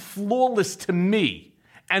utterly flawless to me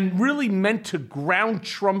and really meant to ground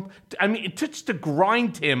Trump. It's to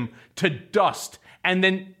grind him to dust and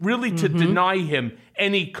then really to deny him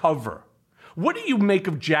any cover. What do you make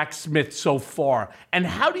of Jack Smith so far? And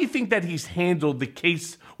how do you think that he's handled the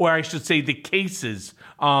case, or I should say the cases,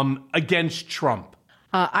 against Trump?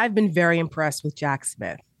 I've been very impressed with Jack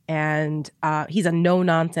Smith. And he's a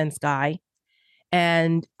no-nonsense guy.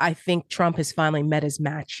 And I think Trump has finally met his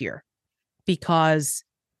match here, because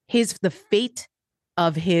the fate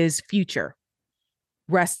of his future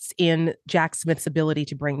rests in Jack Smith's ability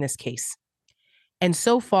to bring this case. And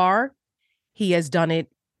so far, he has done it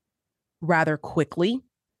rather quickly.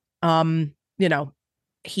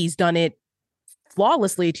 He's done it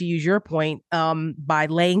flawlessly, to use your point, by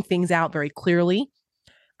laying things out very clearly.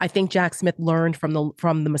 I think Jack Smith learned from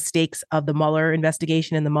the mistakes of the Mueller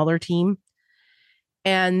investigation and the Mueller team.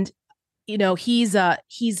 And, he's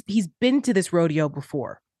been to this rodeo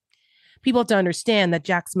before. People have to understand that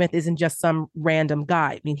Jack Smith isn't just some random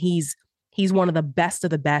guy. I mean, he's one of the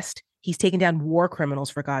best. He's taken down war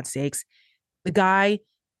criminals, for God's sakes. The guy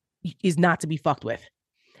is not to be fucked with.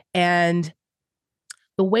 And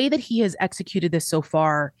the way that he has executed this so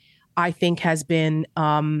far, I think, has been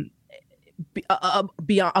beyond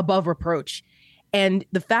above reproach. And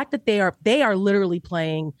the fact that they are literally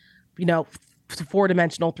playing,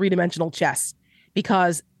 4-dimensional, 3-dimensional chess,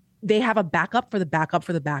 because they have a backup for the backup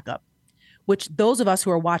for the backup, which those of us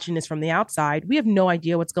who are watching this from the outside, we have no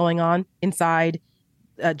idea what's going on inside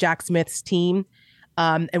Jack Smith's team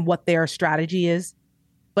and what their strategy is.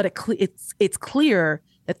 But it's clear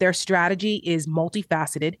that their strategy is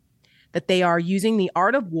multifaceted, that they are using the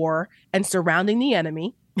art of war and surrounding the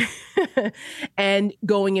enemy and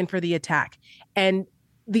going in for the attack. And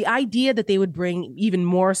the idea that they would bring even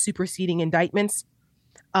more superseding indictments,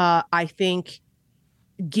 I think,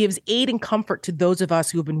 gives aid and comfort to those of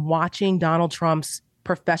us who have been watching Donald Trump's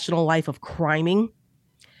professional life of criming.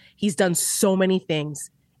 He's done so many things,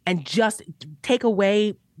 and just take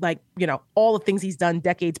away all the things he's done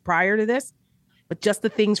decades prior to this, but just the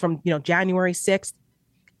things from, January 6th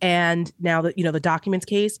and now the documents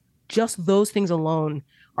case, just those things alone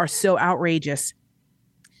are so outrageous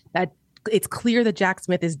that it's clear that Jack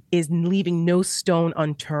Smith is leaving no stone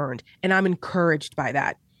unturned. And I'm encouraged by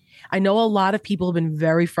that. I know a lot of people have been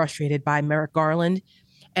very frustrated by Merrick Garland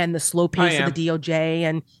and the slow pace of the DOJ,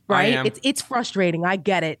 and it's frustrating. I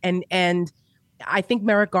get it. And I think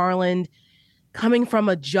Merrick Garland, coming from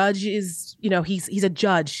a judge, is, he's a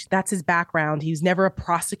judge. That's his background. He was never a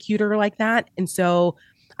prosecutor like that. And so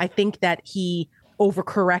I think that he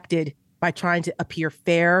overcorrected by trying to appear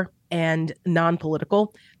fair and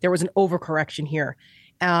non-political. There was an overcorrection here.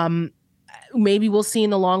 Maybe we'll see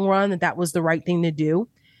in the long run that was the right thing to do.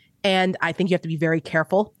 And I think you have to be very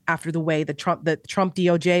careful after the way the Trump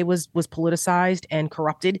DOJ was politicized and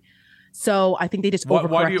corrupted. So I think they just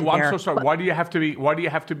overcorrected there. I'm so sorry. Why do you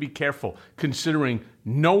have to be careful, considering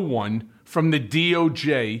no one from the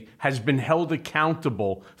DOJ has been held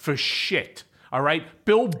accountable for shit? All right,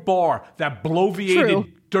 Bill Maher, that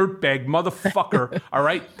bloviated dirtbag motherfucker. All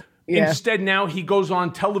right. Yeah. Instead, now he goes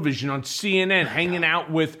on television on CNN, hanging out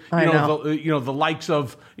with the likes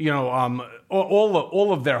of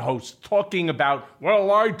all of their hosts, talking about,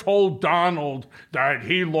 well, I told Donald that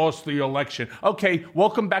he lost the election. Okay,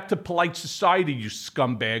 welcome back to polite society, you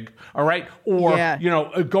scumbag. All right, or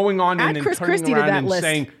going on and Chris turning Christie around to that and list.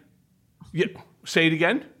 saying, say it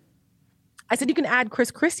again. I said you can add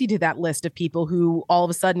Chris Christie to that list of people who all of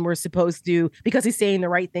a sudden we're supposed to, because he's saying the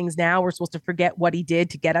right things now, we're supposed to forget what he did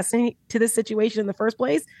to get us to this situation in the first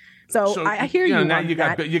place. So I hear you. Now you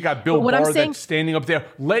got Bill Maher that's standing up there.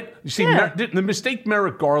 The mistake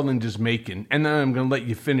Merrick Garland is making, and then I'm going to let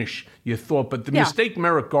you finish your thought, but the mistake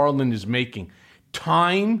Merrick Garland is making,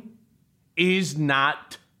 time is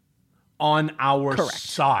not on our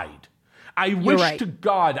side. I wish to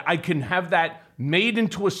God I can have that made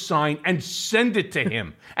into a sign and send it to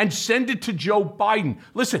him and send it to Joe Biden.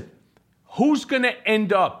 Listen, who's going to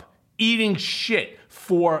end up eating shit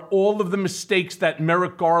for all of the mistakes that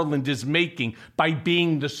Merrick Garland is making by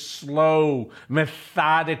being the slow,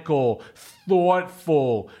 methodical,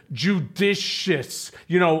 thoughtful, judicious,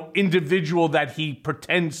 individual that he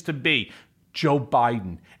pretends to be? Joe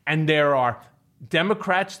Biden. And there are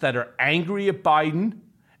Democrats that are angry at Biden,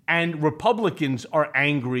 and Republicans are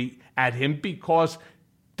angry at him because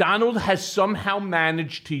Donald has somehow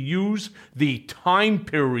managed to use the time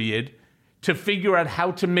period to figure out how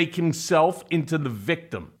to make himself into the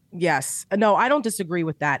victim. Yes. No, I don't disagree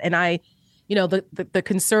with that. And the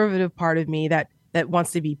conservative part of me that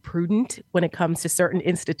wants to be prudent when it comes to certain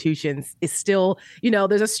institutions is still,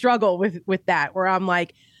 there's a struggle with that, where I'm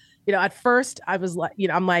like, at first I was like,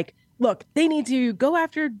 I'm like, look, they need to go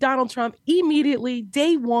after Donald Trump immediately,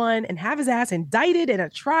 day one, and have his ass indicted in a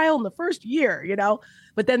trial in the first year,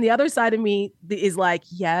 But then the other side of me is like,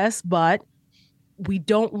 yes, but we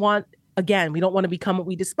don't want to become what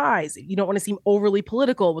we despise. You don't want to seem overly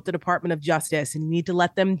political with the Department of Justice, and you need to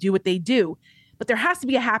let them do what they do. But there has to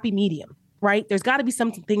be a happy medium, right? There's got to be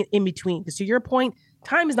something in between. Because to your point,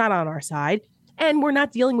 time is not on our side, and we're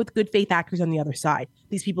not dealing with good faith actors on the other side.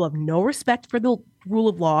 These people have no respect for the rule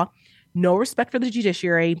of law, no respect for the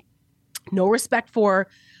judiciary, no respect for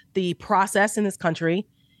the process in this country.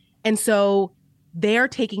 And so they're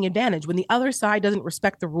taking advantage. When the other side doesn't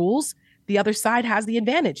respect the rules, the other side has the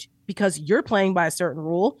advantage because you're playing by a certain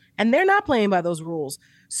rule and they're not playing by those rules.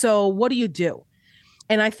 So what do you do?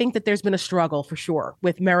 And I think that there's been a struggle for sure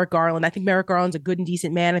with Merrick Garland. I think Merrick Garland's a good and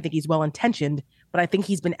decent man. I think he's well-intentioned, but I think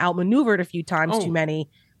he's been outmaneuvered a few times too many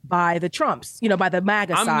by the Trumps, by the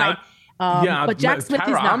MAGA side. But Jack Smith is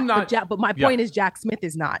not. But my point is Jack Smith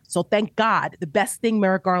is not. So thank God the best thing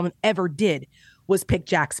Merrick Garland ever did was pick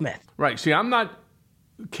Jack Smith. Right. See, I'm not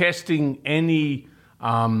casting any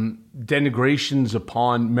denigrations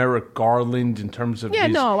upon Merrick Garland in terms of his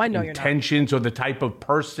intentions or the type of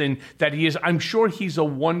person that he is. I'm sure he's a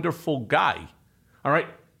wonderful guy. All right.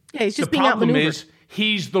 Yeah, he's just being outmaneuvered. The problem is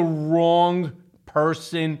he's the wrong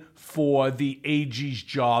person for the AG's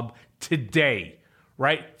job today.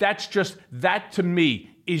 Right? That to me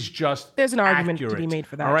is just there's an argument accurate, to be made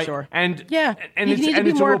for that, all right? sure. And it's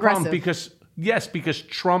a real problem because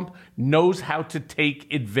Trump knows how to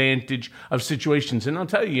take advantage of situations. And I'll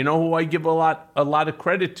tell you, who I give a lot of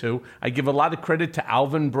credit to? I give a lot of credit to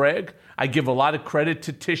Alvin Bragg. I give a lot of credit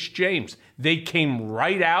to Tish James. They came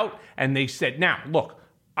right out and they said, now, look,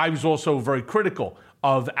 I was also very critical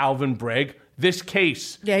of Alvin Bragg. This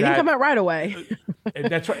case. Yeah, he didn't come out right away.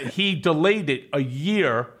 That's right. He delayed it a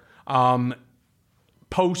year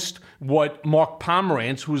post what Mark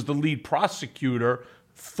Pomerantz, who was the lead prosecutor,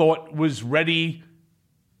 thought was ready,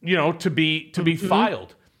 to be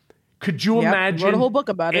filed. Could you imagine? Wrote a whole book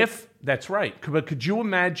about it. That's right. But could you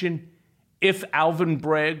imagine if Alvin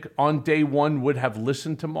Bragg on day one would have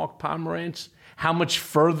listened to Mark Pomerantz? How much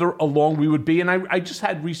further along we would be. And I just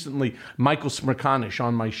had recently Michael Smerconish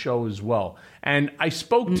on my show as well. And I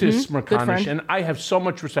spoke to Smerconish, and I have so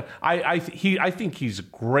much respect. I think he's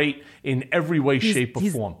great in every way, shape, or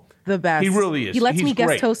form. The best. He really is. He lets me guest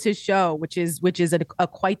great. host his show, which is a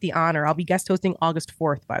quite the honor. I'll be guest hosting August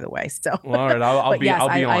 4th, by the way. So well, all right, I'll be on.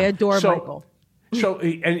 I adore Michael.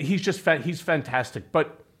 And he's fantastic.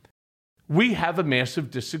 But we have a massive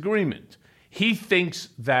disagreement. He thinks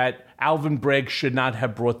that Alvin Bragg should not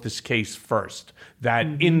have brought this case first. That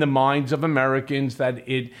in the minds of Americans, that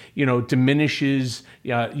it, diminishes,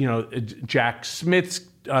 Jack Smith's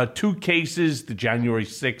two cases, the January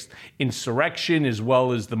 6th insurrection, as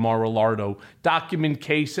well as the Mar-a-Lago document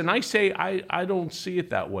case. And I say, I don't see it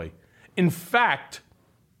that way. In fact,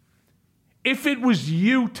 if it was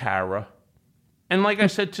you, Tara, and like I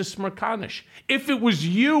said to Smirkanish, if it was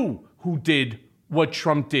you who did what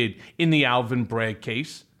Trump did in the Alvin Bragg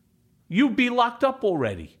case, you'd be locked up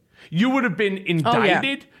already. You would have been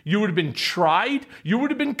indicted, you would have been tried, you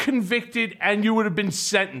would have been convicted, and you would have been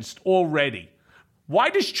sentenced already. Why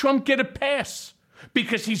does Trump get a pass?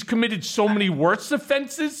 Because he's committed so many worse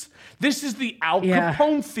offenses? This is the Al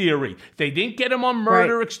Capone theory. They didn't get him on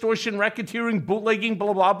murder, extortion, racketeering, bootlegging,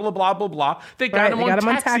 blah, blah, blah, blah, blah, blah. They got him on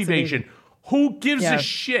tax evasion. Who gives a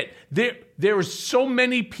shit? There are so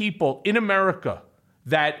many people in America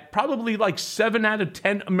that probably like 7 out of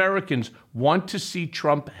 10 Americans want to see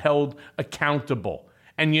Trump held accountable.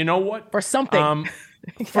 And you know what? For something.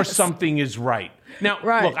 For something is right. Now,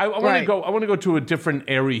 look, I want to go to a different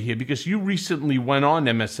area here, because you recently went on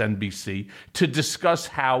MSNBC to discuss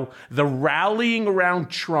how the rallying around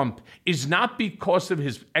Trump is not because of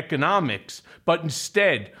his economics, but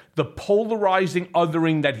instead the polarizing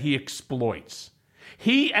othering that he exploits.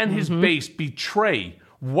 He and his base betray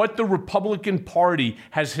what the Republican Party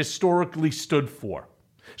has historically stood for.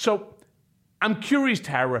 So I'm curious,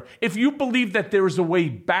 Tara, if you believe that there is a way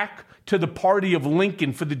back to the party of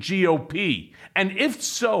Lincoln for the GOP, and if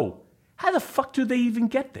so, how the fuck do they even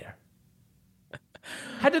get there?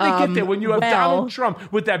 How did they get there when you have Donald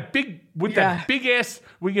Trump with that big ass,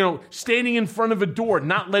 standing in front of a door,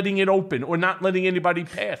 not letting it open or not letting anybody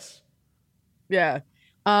pass? Yeah.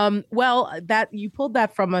 That you pulled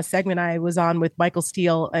that from a segment I was on with Michael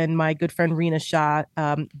Steele and my good friend Rena Shah,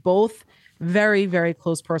 both very, very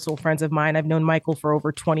close personal friends of mine. I've known Michael for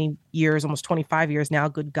over 20 years, almost 25 years now,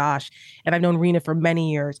 good gosh. And I've known Rena for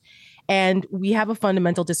many years. And we have a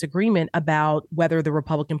fundamental disagreement about whether the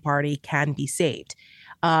Republican Party can be saved.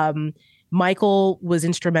 Michael was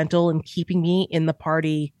instrumental in keeping me in the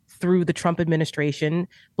party through the Trump administration,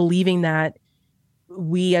 believing that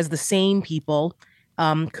we as the sane people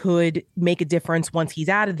could make a difference once he's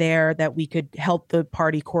out of there, that we could help the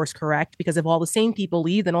party course correct, because if all the sane people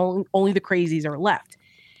leave, then only the crazies are left.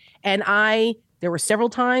 And there were several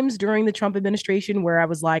times during the Trump administration where I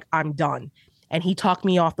was like, I'm done. And he talked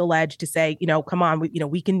me off the ledge to say, come on,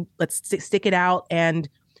 let's stick it out and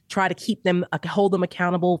try to hold them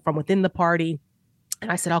accountable from within the party.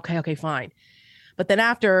 And I said, okay, fine. But then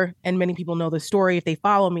after, and many people know the story, if they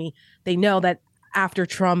follow me, they know that after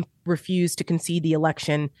Trump refused to concede the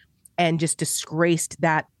election and just disgraced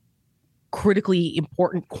that critically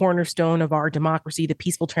important cornerstone of our democracy, the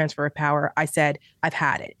peaceful transfer of power, I said, I've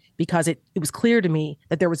had it, because it was clear to me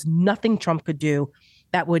that there was nothing Trump could do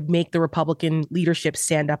that would make the Republican leadership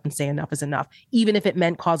stand up and say enough is enough, even if it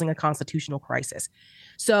meant causing a constitutional crisis.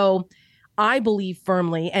 So I believe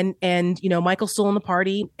firmly, and Michael's still in the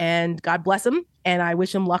party, and God bless him, and I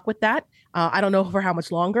wish him luck with that. I don't know for how much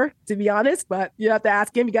longer, to be honest, but you have to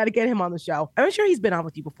ask him. You got to get him on the show. I'm sure he's been on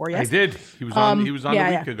with you before. Yes, I did. He was on.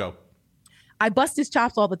 A week ago. I bust his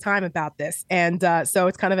chops all the time about this, and so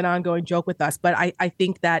it's kind of an ongoing joke with us. But I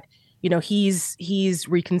think that he's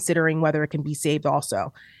reconsidering whether it can be saved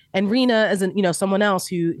also. And Rena is someone else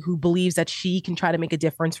who believes that she can try to make a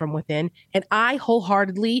difference from within. And I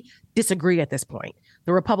wholeheartedly disagree at this point.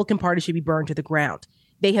 The Republican Party should be burned to the ground.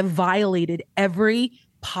 They have violated every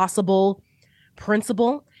possible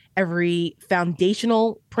principle, every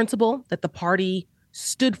foundational principle that the party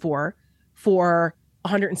stood for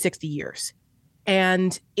 160 years.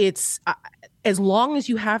 And it's as long as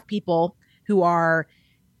you have people who are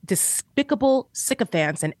despicable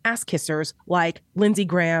sycophants and ass kissers like Lindsey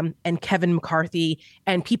Graham and Kevin McCarthy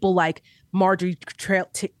and people like Marjorie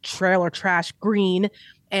Trailer Trash Green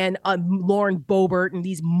and Lauren Boebert and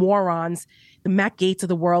these morons, the Matt Gaetz of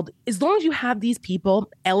the world, as long as you have these people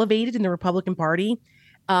elevated in the Republican Party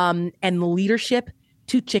and the leadership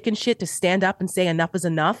too chicken shit to stand up and say enough is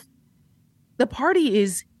enough, the party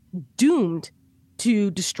is doomed to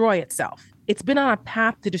destroy itself. It's been on a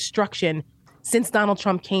path to destruction since Donald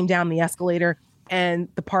Trump came down the escalator and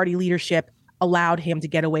the party leadership allowed him to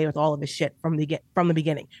get away with all of his shit from the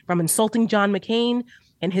beginning, from insulting John McCain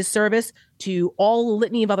and his service to all the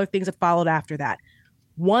litany of other things that followed after that.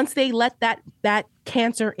 Once they let that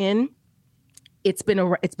cancer in, it's been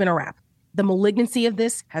a wrap. The malignancy of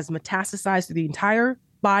this has metastasized through the entire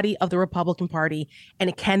body of the Republican Party,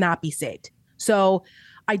 and it cannot be saved. So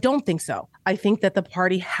I don't think so. I think that the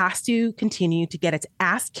party has to continue to get its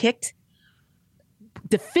ass kicked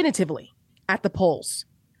definitively at the polls.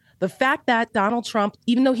 The fact that Donald Trump,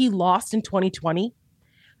 even though he lost in 2020,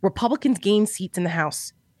 Republicans gained seats in the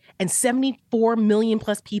House and 74 million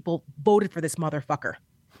plus people voted for this motherfucker.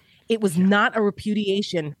 It was not a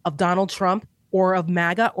repudiation of Donald Trump or of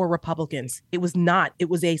MAGA or Republicans. It was not. It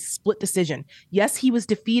was a split decision. Yes, he was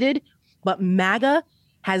defeated, but MAGA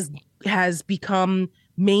has become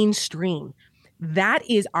mainstream. That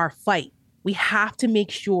is our fight. We have to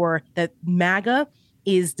make sure that MAGA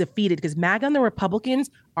is defeated, because MAGA and the Republicans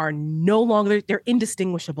are no longer, they're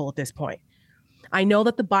indistinguishable at this point. I know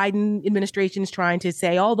that the Biden administration is trying to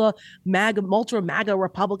say, oh, the MAGA, ultra MAGA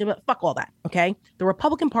Republican, but fuck all that, okay? The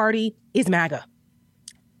Republican Party is MAGA,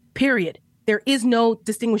 period. There is no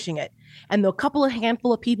distinguishing it. And the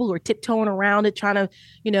handful of people who are tiptoeing around it, trying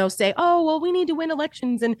to, say, oh, well, we need to win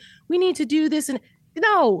elections and we need to do this. And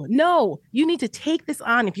no, you need to take this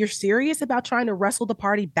on. If you're serious about trying to wrestle the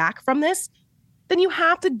party back from this, then you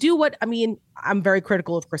have to do I'm very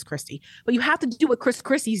critical of Chris Christie, but you have to do what Chris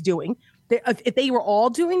Christie's doing. If they were all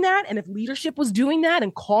doing that, and if leadership was doing that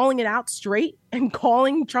and calling it out straight and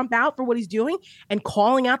calling Trump out for what he's doing and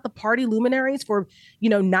calling out the party luminaries for,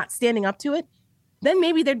 not standing up to it, then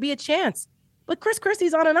maybe there'd be a chance. But Chris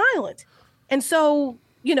Christie's on an island. And so,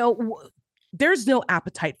 there's no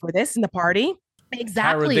appetite for this in the party.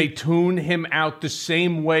 Exactly. Tara, they tune him out the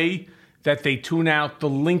same way that they tune out the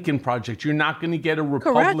Lincoln Project. You're not going to get a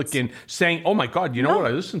Republican saying, oh my God, what?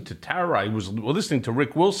 I listened to Tara. I was listening to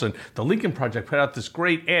Rick Wilson. The Lincoln Project put out this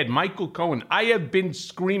great ad. Michael Cohen. I have been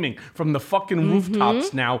screaming from the fucking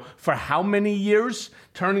rooftops now for how many years?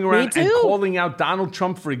 Turning around and calling out Donald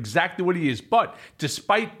Trump for exactly what he is. But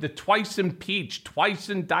despite the twice impeached, twice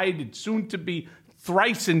indicted, soon to be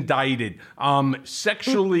thrice indicted,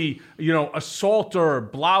 sexually, assaulter,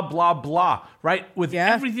 blah, blah, blah, right? With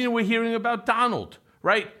everything we're hearing about Donald,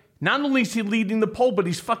 right? Not only is he leading the poll, but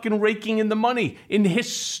he's fucking raking in the money in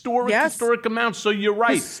historic amounts. So you're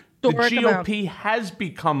right. The GOP has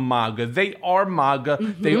become MAGA. They are MAGA.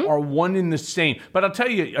 Mm-hmm. They are one in the same. But I'll tell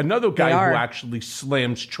you, another guy who actually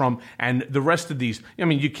slams Trump and the rest of these,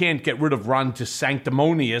 you can't get rid of Ron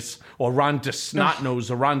DeSanctimonious or Ron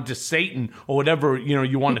DeSnotnose or Ron DeSatan or whatever,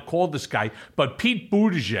 you want to call this guy. But Pete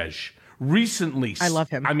Buttigieg recently, I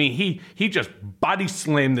love him. He just body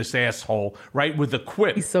slammed this asshole, right, with a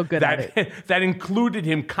quip. He's so good at it. That included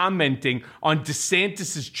him commenting on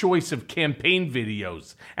DeSantis's choice of campaign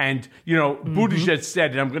videos. And, Buttigieg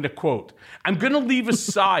said, and I'm going to quote, "I'm going to leave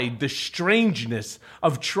aside the strangeness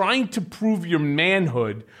of trying to prove your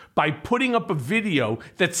manhood by putting up a video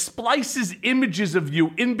that splices images of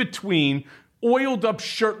you in between oiled up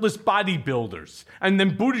shirtless bodybuilders." And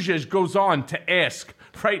then Buttigieg goes on to ask,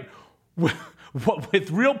 right, what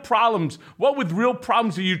with real problems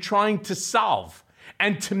are you trying to solve?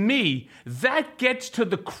 And to me, that gets to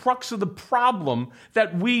the crux of the problem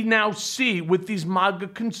that we now see with these MAGA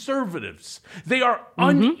conservatives. They are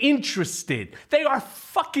uninterested. They are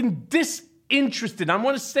fucking disinterested. I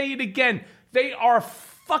want to say it again. They are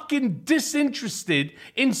fucking disinterested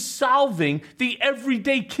in solving the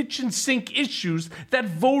everyday kitchen sink issues that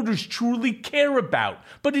voters truly care about.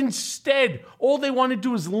 But instead, all they want to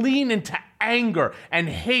do is lean into anger and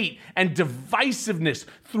hate and divisiveness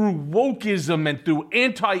through wokeism and through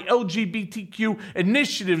anti-LGBTQ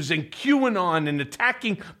initiatives and QAnon and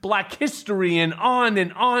attacking Black history and on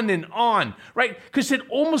and on and on, right? Because it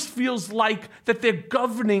almost feels like that they're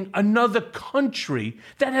governing another country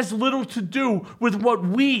that has little to do with what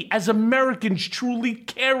we as Americans truly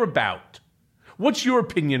care about. What's your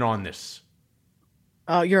opinion on this?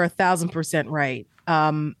 Oh, you're 1,000% right.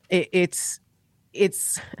 It's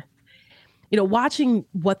watching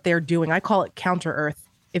what they're doing. I call it Counter Earth.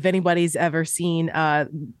 If anybody's ever seen a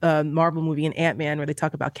Marvel movie in Ant-Man where they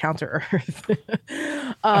talk about Counter Earth,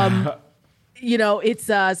 it's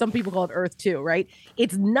some people call it Earth 2, right?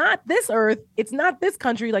 It's not this Earth. It's not this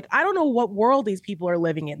country. Like, I don't know what world these people are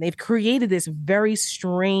living in. They've created this very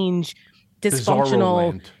strange,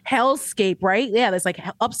 dysfunctional hellscape, right? Yeah, this like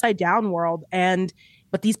upside down world.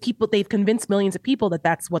 But these people, they've convinced millions of people that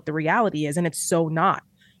that's what the reality is, and it's so not.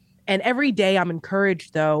 And every day I'm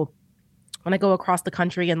encouraged, though, when I go across the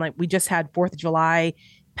country, and like we just had 4th of July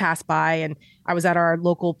pass by, and I was at our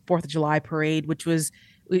local 4th of July parade,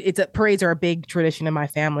 parades are a big tradition in my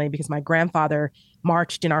family because my grandfather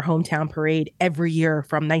marched in our hometown parade every year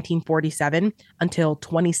from 1947 until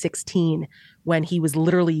 2016, when he was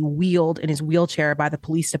literally wheeled in his wheelchair by the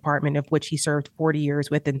police department, of which he served 40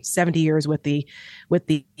 years with and 70 years with the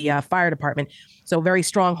fire department. So very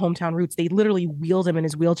strong hometown roots. They literally wheeled him in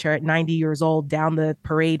his wheelchair at 90 years old down the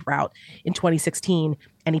parade route in 2016.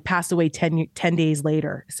 and he passed away 10 days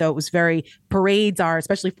later. So it was parades are,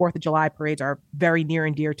 especially 4th of July parades, are very near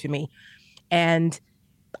and dear to me. And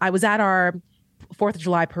I was at our 4th of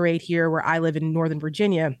July parade here where I live in Northern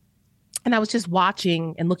Virginia. And I was just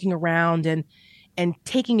watching and looking around and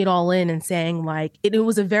taking it all in and saying, like, it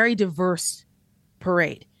was a very diverse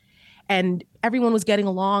parade. And everyone was getting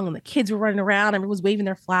along and the kids were running around. Everyone was waving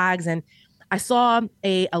their flags. And I saw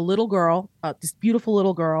a little girl, this beautiful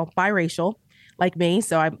little girl, biracial like me.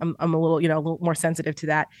 So I'm a little, a little more sensitive to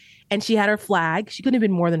that. And she had her flag. She couldn't have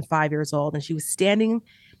been more than 5 years old. And she was standing.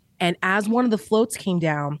 And as one of the floats came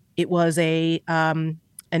down, it was an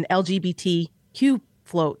LGBTQ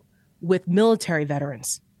float with military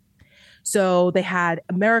veterans. So they had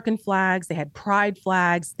American flags, they had pride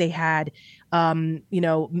flags, they had,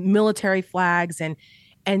 military flags,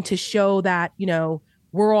 and to show that,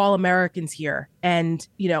 we're all Americans here. And,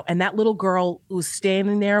 and that little girl was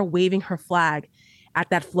standing there waving her flag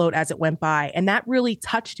at that float as it went by. And that really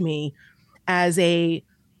touched me as a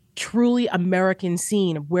truly American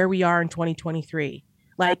scene of where we are in 2023.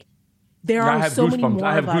 Like, there are so many more.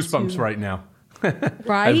 I have goosebumps right now.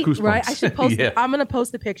 Right. I should post. Yeah. I'm going to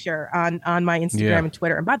post the picture on my Instagram and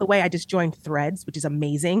Twitter. And by the way, I just joined Threads, which is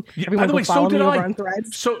amazing. Yeah, by the way, so did I. On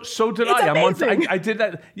Threads. So did I. I did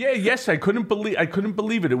that. Yeah. Yes. I couldn't believe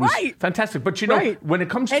it. It was fantastic. But when it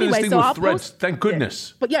comes to this thing with Threads, thank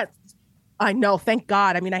goodness. But yes. I know, thank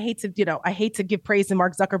God. I mean, I hate to give praise to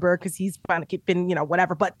Mark Zuckerberg because he's been,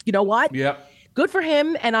 whatever. But you know what? Yeah. Good for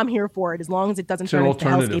him, and I'm here for it as long as it doesn't turn into the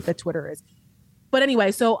hellscape that Twitter is. But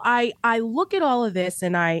anyway, so I look at all of this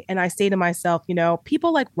and I say to myself,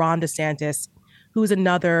 people like Ron DeSantis, who's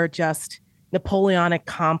another just Napoleonic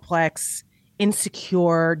complex,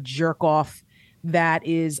 insecure jerk off that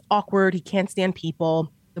is awkward. He can't stand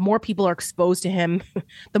people. The more people are exposed to him,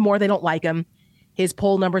 the more they don't like him. His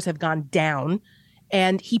poll numbers have gone down.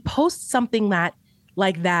 And he posts something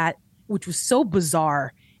like that, which was so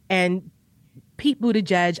bizarre. And Pete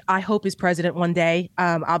Buttigieg, I hope is president one day.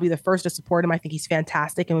 I'll be the first to support him. I think he's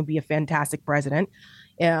fantastic and would be a fantastic president.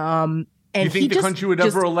 And you think the country would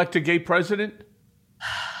ever elect a gay president?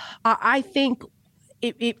 I think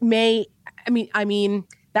it may. I mean,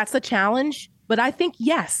 that's the challenge. But I think,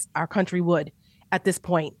 yes, our country would at this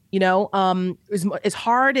point. As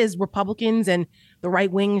hard as Republicans and the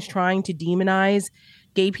right wing is trying to demonize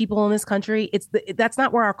gay people in this country, that's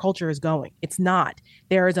not where our culture is going. It's not.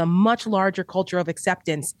 There is a much larger culture of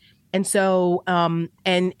acceptance. And so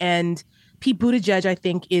and Pete Buttigieg, I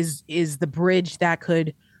think, is the bridge that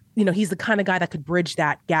could, he's the kind of guy that could bridge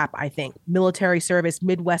that gap, I think. Military service,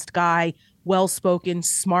 Midwest guy, well-spoken,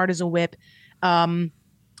 smart as a whip.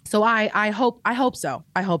 So I hope so.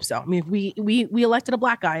 I mean, if we elected a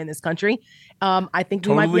black guy in this country, I think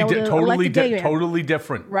we might be able to elect a gay man. Totally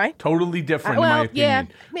different, right? Totally different, in my opinion.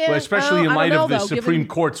 Yeah, well, especially in light of the Supreme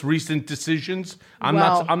Court's recent decisions. I'm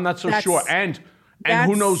not so sure. And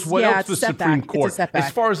who knows what else the Supreme Court.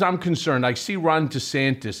 As far as I'm concerned, I see Ron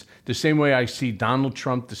DeSantis the same way I see Donald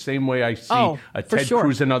Trump, the same way I see Ted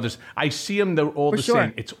Cruz and others. I see them, they're all the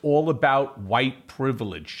same. It's all about white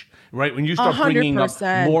privilege. Right? When you start bringing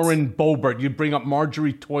 100%. Up Lauren Boebert, you bring up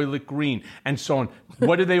Marjorie Toilet Green, and so on.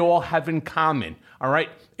 What do they all have in common? All right?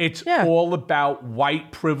 It's all about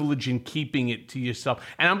white privilege and keeping it to yourself.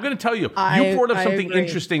 And I'm going to tell you, you brought up something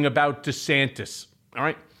interesting about DeSantis. All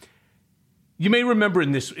right? You may remember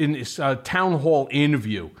in this town hall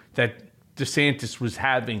interview that DeSantis was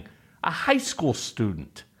having a high school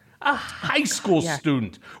student. A high school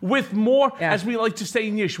student with more, as we like to say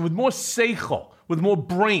in Yiddish, with more seichel, with more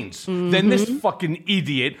brains than this fucking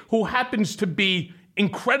idiot who happens to be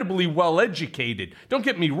incredibly well educated. Don't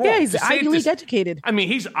get me wrong. Yeah, he's Ivy League educated. I mean,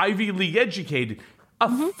 he's Ivy League educated.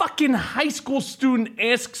 A fucking high school student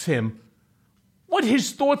asks him what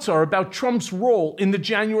his thoughts are about Trump's role in the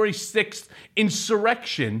January 6th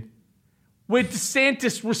insurrection, where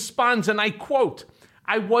DeSantis responds, and I quote,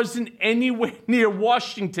 "I wasn't anywhere near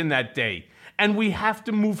Washington that day, and we have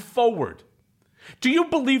to move forward." Do you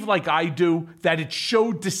believe, like I do, that it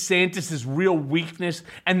showed DeSantis' real weakness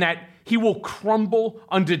and that he will crumble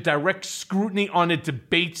under direct scrutiny on a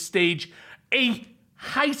debate stage? A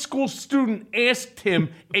high school student asked him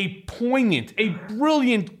a poignant, a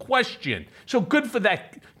brilliant question. So good for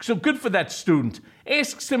that student.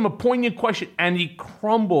 Asks him a poignant question, and he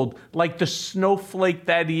crumbled like the snowflake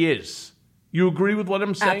that he is. You agree with what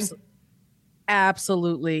I'm saying?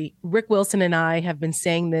 Absolutely. Rick Wilson and I have been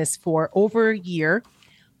saying this for over a year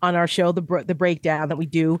on our show, the breakdown that we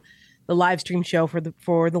do, the live stream show for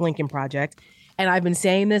the Lincoln Project. And I've been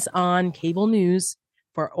saying this on cable news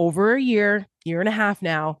for over a year and a half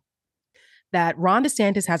now, that Ron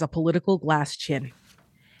DeSantis has a political glass chin.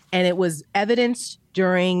 And it was evidenced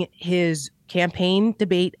during his campaign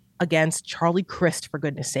debate against Charlie Crist, for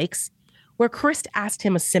goodness sakes, where Crist asked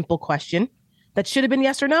him a simple question that should have been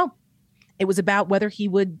yes or no. It was about whether he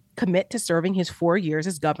would commit to serving his 4 years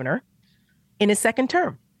as governor in his second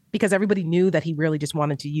term, because everybody knew that he really just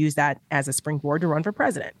wanted to use that as a springboard to run for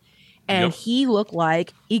president. And he looked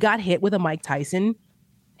like he got hit with a Mike Tyson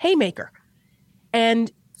haymaker.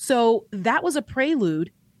 And so that was a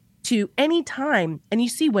prelude to any time. And you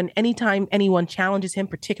see anytime anyone challenges him,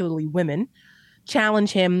 particularly women,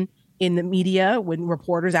 challenge him in the media when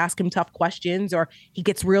reporters ask him tough questions, or he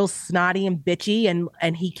gets real snotty and bitchy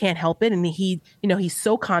and he can't help it. And he's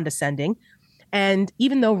so condescending. And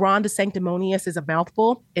even though Ron DeSanctimonious is a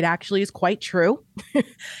mouthful, it actually is quite true.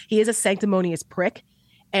 He is a sanctimonious prick.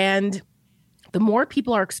 And the more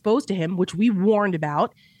people are exposed to him, which we warned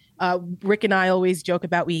about, Rick and I always joke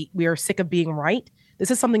about we are sick of being right. This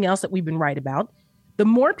is something else that we've been right about. The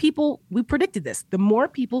more people, we predicted this, the more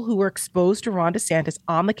people who were exposed to Ron DeSantis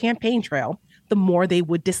on the campaign trail, the more they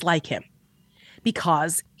would dislike him,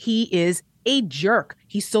 because he is a jerk.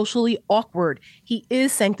 He's socially awkward. He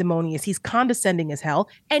is sanctimonious. He's condescending as hell,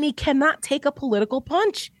 and he cannot take a political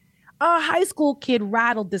punch. A high school kid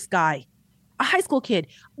rattled this guy. A high school kid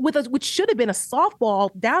which should have been a softball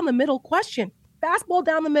down the middle question. Fastball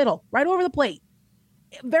down the middle, right over the plate.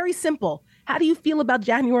 Very simple. How do you feel about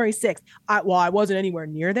January 6th? I wasn't anywhere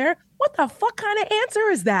near there. What the fuck kind of answer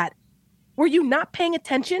is that? Were you not paying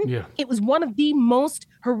attention? Yeah. It was one of the most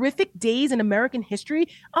horrific days in American history,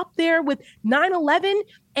 up there with 9/11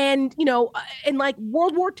 and, and like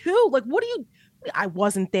World War II. Like, I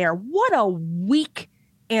wasn't there. What a weak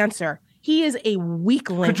answer. He is a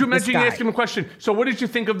weakling. Could you imagine asking him a question? So what did you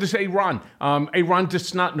think of this Aaron de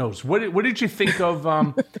Snotnose? What did you think of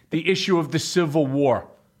the issue of the Civil War?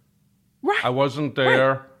 Right. I wasn't there.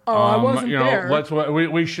 Right. Oh, I wasn't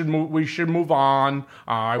there. We should move on.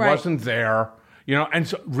 I wasn't there. And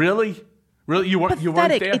so really you weren't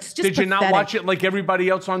there. It's just did you pathetic. not watch it like everybody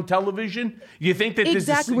else on television? You think that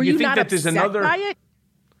exactly? Were you not upset by it?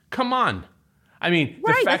 Come on. I mean,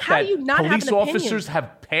 right. the fact how do you that not police have an officers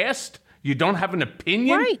have passed, you don't have an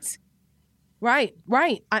opinion? Right.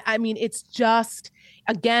 I mean, it's just,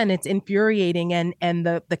 again, it's infuriating, and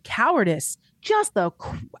the cowardice, just the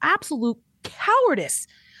absolute cowardice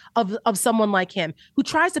of someone like him, who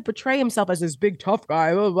tries to portray himself as this big tough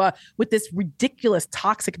guy, blah, blah, with this ridiculous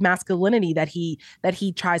toxic masculinity that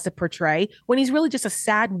he tries to portray, when he's really just a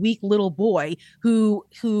sad, weak little boy who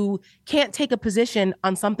can't take a position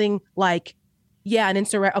on something like,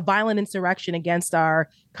 a violent insurrection against our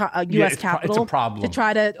U.S. Capitol. It's a problem. To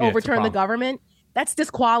try to overturn the government. That's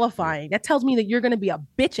disqualifying. That tells me that you're going to be a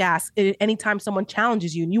bitch ass anytime someone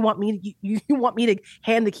challenges you, and you want me to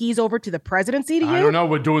hand the keys over to the presidency to you? I don't know.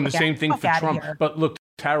 We're doing the same thing for Trump. Here. But look,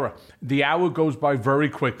 Tara, the hour goes by very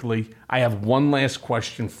quickly. I have one last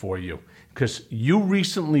question for you, because you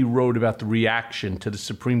recently wrote about the reaction to the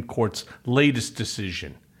Supreme Court's latest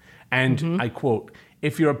decision. And I quote,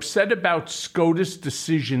 "If you're upset about SCOTUS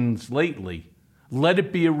decisions lately, let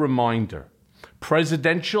it be a reminder.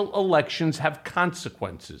 Presidential elections have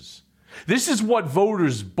consequences. This is what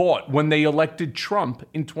voters bought when they elected Trump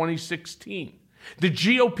in 2016. The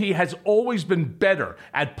GOP has always been better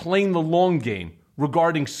at playing the long game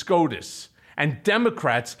regarding SCOTUS, and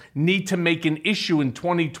Democrats need to make an issue in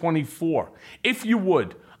 2024. If you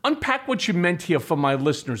would, unpack what you meant here for my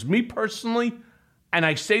listeners. Me personally, and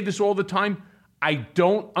I say this all the time, I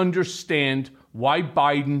don't understand why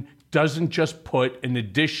Biden doesn't just put an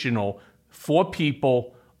additional 4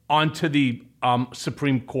 people onto the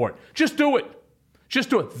Supreme Court. Just do it.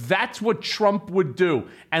 That's what Trump would do.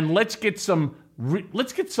 And let's get some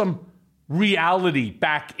reality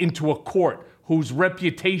back into a court whose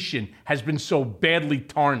reputation has been so badly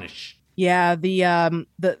tarnished. Yeah,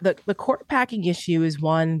 the court packing issue is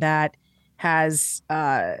one that has,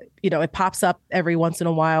 it pops up every once in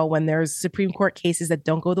a while when there's Supreme Court cases that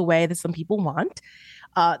don't go the way that some people want.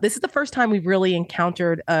 This is the first time we've really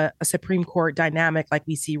encountered a Supreme Court dynamic like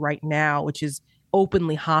we see right now, which is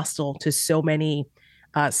openly hostile to so many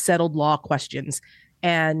settled law questions.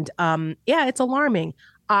 And it's alarming.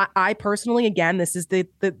 I personally, again, this is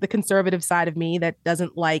the conservative side of me that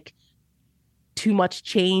doesn't like too much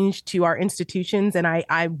change to our institutions. And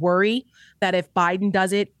I worry that if Biden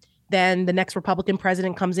does it, then the next Republican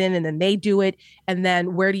president comes in and then they do it. And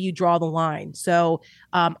then where do you draw the line? So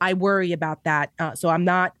I worry about that. So I'm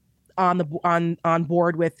not on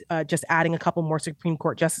board with just adding a couple more Supreme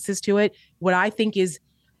Court justices to it. What I think is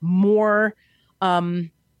more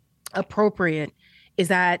appropriate is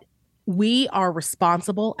that we are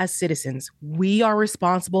responsible as citizens. We are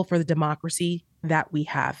responsible for the democracy that we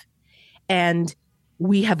have. And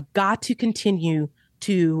we have got to continue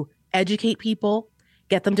to educate people,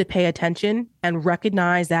 get them to pay attention, and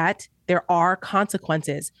recognize that there are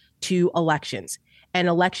consequences to elections. And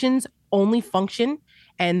elections only function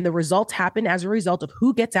and the results happen as a result of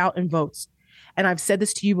who gets out and votes. And I've said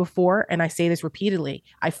this to you before, and I say this repeatedly.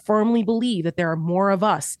 I firmly believe that there are more of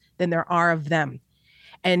us than there are of them.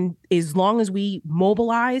 And as long as we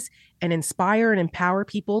mobilize and inspire and empower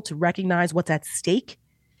people to recognize what's at stake,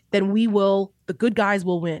 then the good guys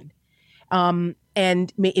will win. And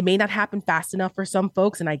it may not happen fast enough for some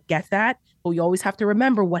folks, and I get that, but we always have to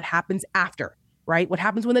remember what happens after, right? What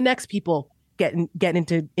happens when the next people get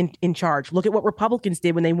in charge. Look at what Republicans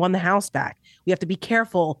did when they won the House back. We have to be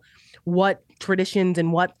careful what traditions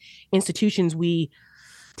and what institutions we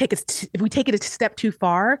take. If we take it a step too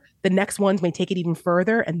far, the next ones may take it even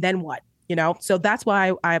further, and then what? So that's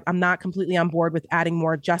why I'm not completely on board with adding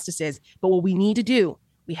more justices. But what we need to do,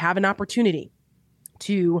 we have an opportunity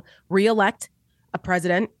to reelect a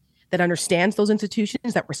president that understands those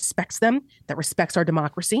institutions, that respects them, that respects our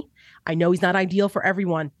democracy. I know he's not ideal for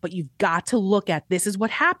everyone, but you've got to look at this is what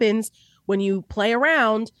happens when you play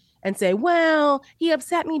around and say, well, he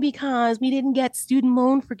upset me because we didn't get student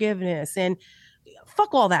loan forgiveness. And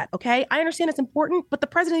fuck all that, okay? I understand it's important, but the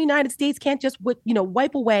president of the United States can't just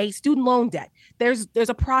wipe away student loan debt. There's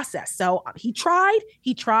a process. So he tried,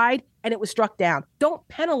 and it was struck down. Don't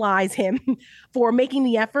penalize him for making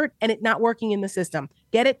the effort and it not working in the system.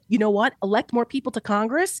 Get it? You know what? Elect more people to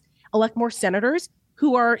Congress, elect more senators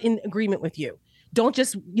who are in agreement with you. Don't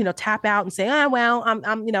just, tap out and say,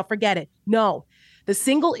 I'm forget it. No, the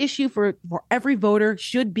single issue for every voter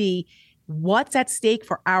should be what's at stake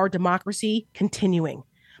for our democracy continuing.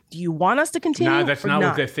 Do you want us to continue? No, that's not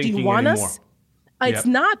what they're thinking anymore. It's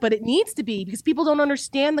not, but it needs to be because people don't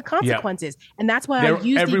understand the consequences. Yep. And that's why I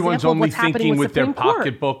use the example of what's happening with Supreme Court.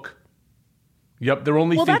 Everyone's only thinking with their pocketbook. Yep, they're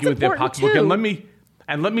only thinking with their pocketbook. Too.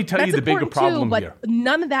 And let me tell you the bigger problem but here.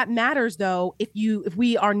 None of that matters, though, if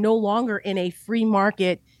we are no longer in a free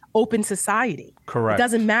market, open society. Correct. It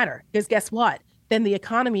doesn't matter because guess what? Then the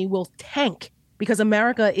economy will tank because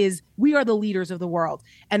we are the leaders of the world.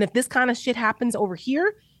 And if this kind of shit happens over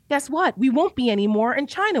here, guess what? We won't be anymore and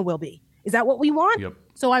China will be. Is that what we want? Yep.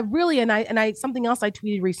 So I really, and I something else I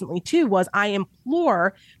tweeted recently too was I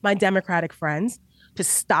implore my Democratic friends to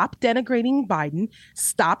stop denigrating Biden,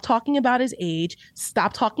 stop talking about his age,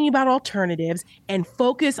 stop talking about alternatives, and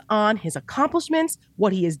focus on his accomplishments,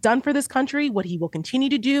 what he has done for this country, what he will continue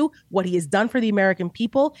to do, what he has done for the American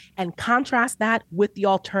people, and contrast that with the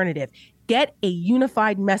alternative. Get a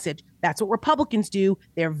unified message. That's what Republicans do.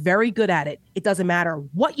 They're very good at it. It doesn't matter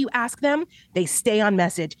what you ask them. They stay on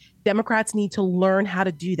message. Democrats need to learn how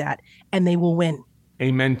to do that, and they will win.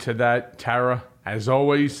 Amen to that, Tara. As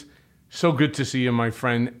always, so good to see you, my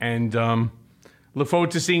friend. And look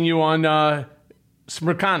forward to seeing you on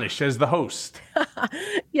Smirkanish as the host.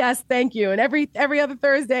 Yes, thank you. And every other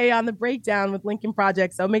Thursday on the Breakdown with Lincoln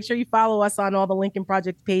Project. So make sure you follow us on all the Lincoln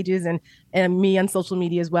Project pages and me on social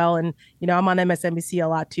media as well. And, I'm on MSNBC a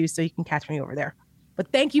lot too, so you can catch me over there.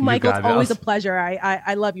 But thank you, Michael. It's always a pleasure.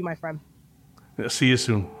 I love you, my friend. See you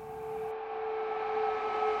soon.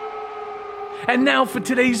 And now for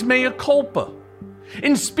today's Mea Culpa.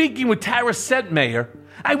 In speaking with Tara Setmayer,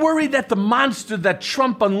 I worry that the monster that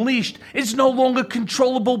Trump unleashed is no longer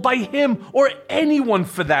controllable by him or anyone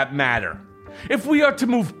for that matter. If we are to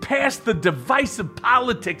move past the divisive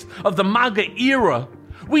politics of the MAGA era,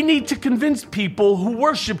 we need to convince people who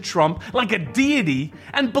worship Trump like a deity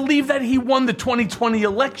and believe that he won the 2020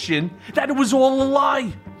 election that it was all a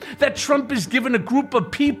lie. That Trump has given a group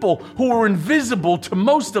of people who are invisible to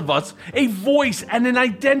most of us a voice and an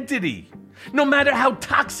identity. No matter how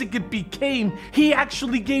toxic it became, he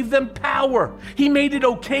actually gave them power. He made it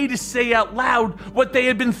okay to say out loud what they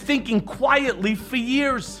had been thinking quietly for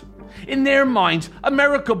years. In their minds,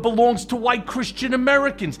 America belongs to white Christian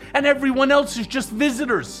Americans, and everyone else is just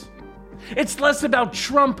visitors. It's less about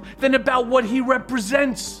Trump than about what he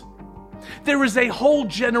represents. There is a whole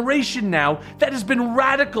generation now that has been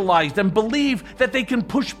radicalized and believe that they can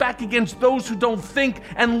push back against those who don't think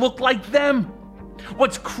and look like them.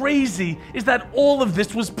 What's crazy is that all of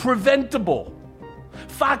this was preventable.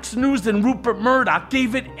 Fox News and Rupert Murdoch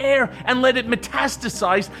gave it air and let it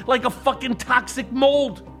metastasize like a fucking toxic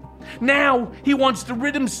mold. Now he wants to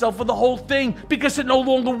rid himself of the whole thing because it no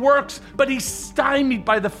longer works, but he's stymied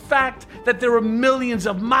by the fact that there are millions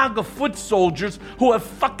of MAGA foot soldiers who have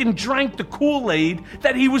fucking drank the Kool-Aid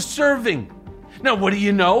that he was serving. Now what do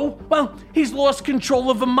you know? Well, he's lost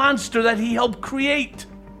control of a monster that he helped create.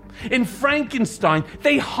 In Frankenstein,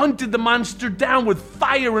 they hunted the monster down with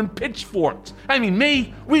fire and pitchforks. I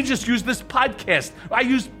mean, we just use this podcast. I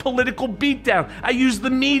use political beatdown. I use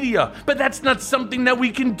the media. But that's not something that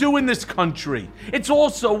we can do in this country. It's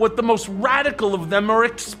also what the most radical of them are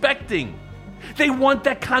expecting. They want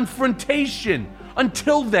that confrontation.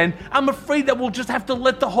 Until then, I'm afraid that we'll just have to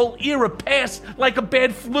let the whole era pass like a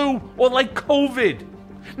bad flu or like COVID.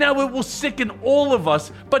 Now, it will sicken all of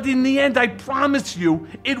us, but in the end, I promise you,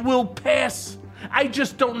 it will pass. I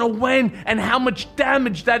just don't know when and how much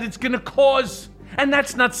damage that it's going to cause. And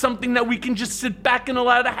that's not something that we can just sit back and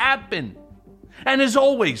allow to happen. And as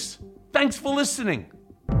always, thanks for listening.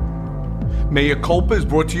 Mea Culpa is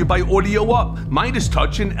brought to you by Audio Up, Midas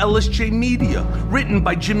Touch, and LSJ Media. Written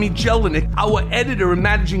by Jimmy Jelinek. Our editor and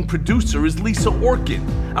managing producer is Lisa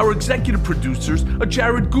Orkin. Our executive producers are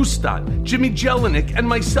Jared Gustad, Jimmy Jelinek, and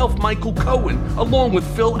myself, Michael Cohen, along with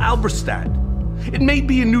Phil Alberstadt. It may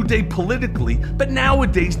be a new day politically, but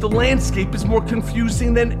nowadays the landscape is more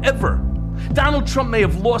confusing than ever. Donald Trump may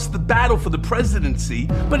have lost the battle for the presidency,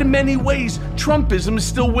 but in many ways, Trumpism is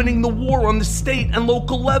still winning the war on the state and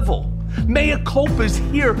local level. Mea Culpa is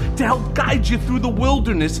here to help guide you through the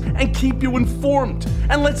wilderness and keep you informed.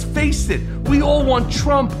 And let's face it, we all want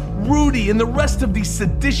Trump, Rudy, and the rest of these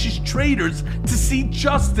seditious traitors to see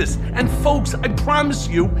justice. And folks, I promise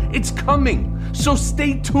you, it's coming. So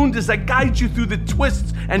stay tuned as I guide you through the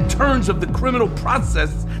twists and turns of the criminal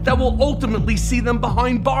process that will ultimately see them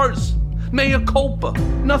behind bars. Mea Culpa,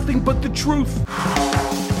 nothing but the truth.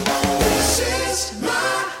 This is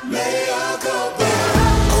my mea culpa.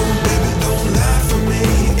 Oh, baby, don't lie for me.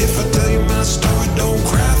 If I tell you my story, don't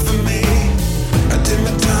cry for me. I did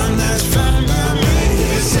my time, that's fine by me.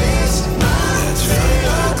 This is my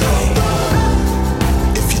mea culpa.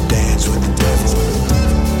 If you dance with the devil,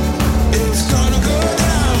 it's gonna go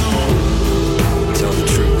down. Tell the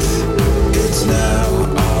truth, it's now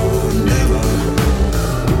or never.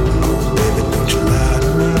 Oh, baby, don't you lie to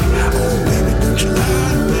me. Oh, baby, don't you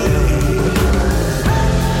lie to me.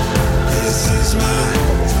 This is my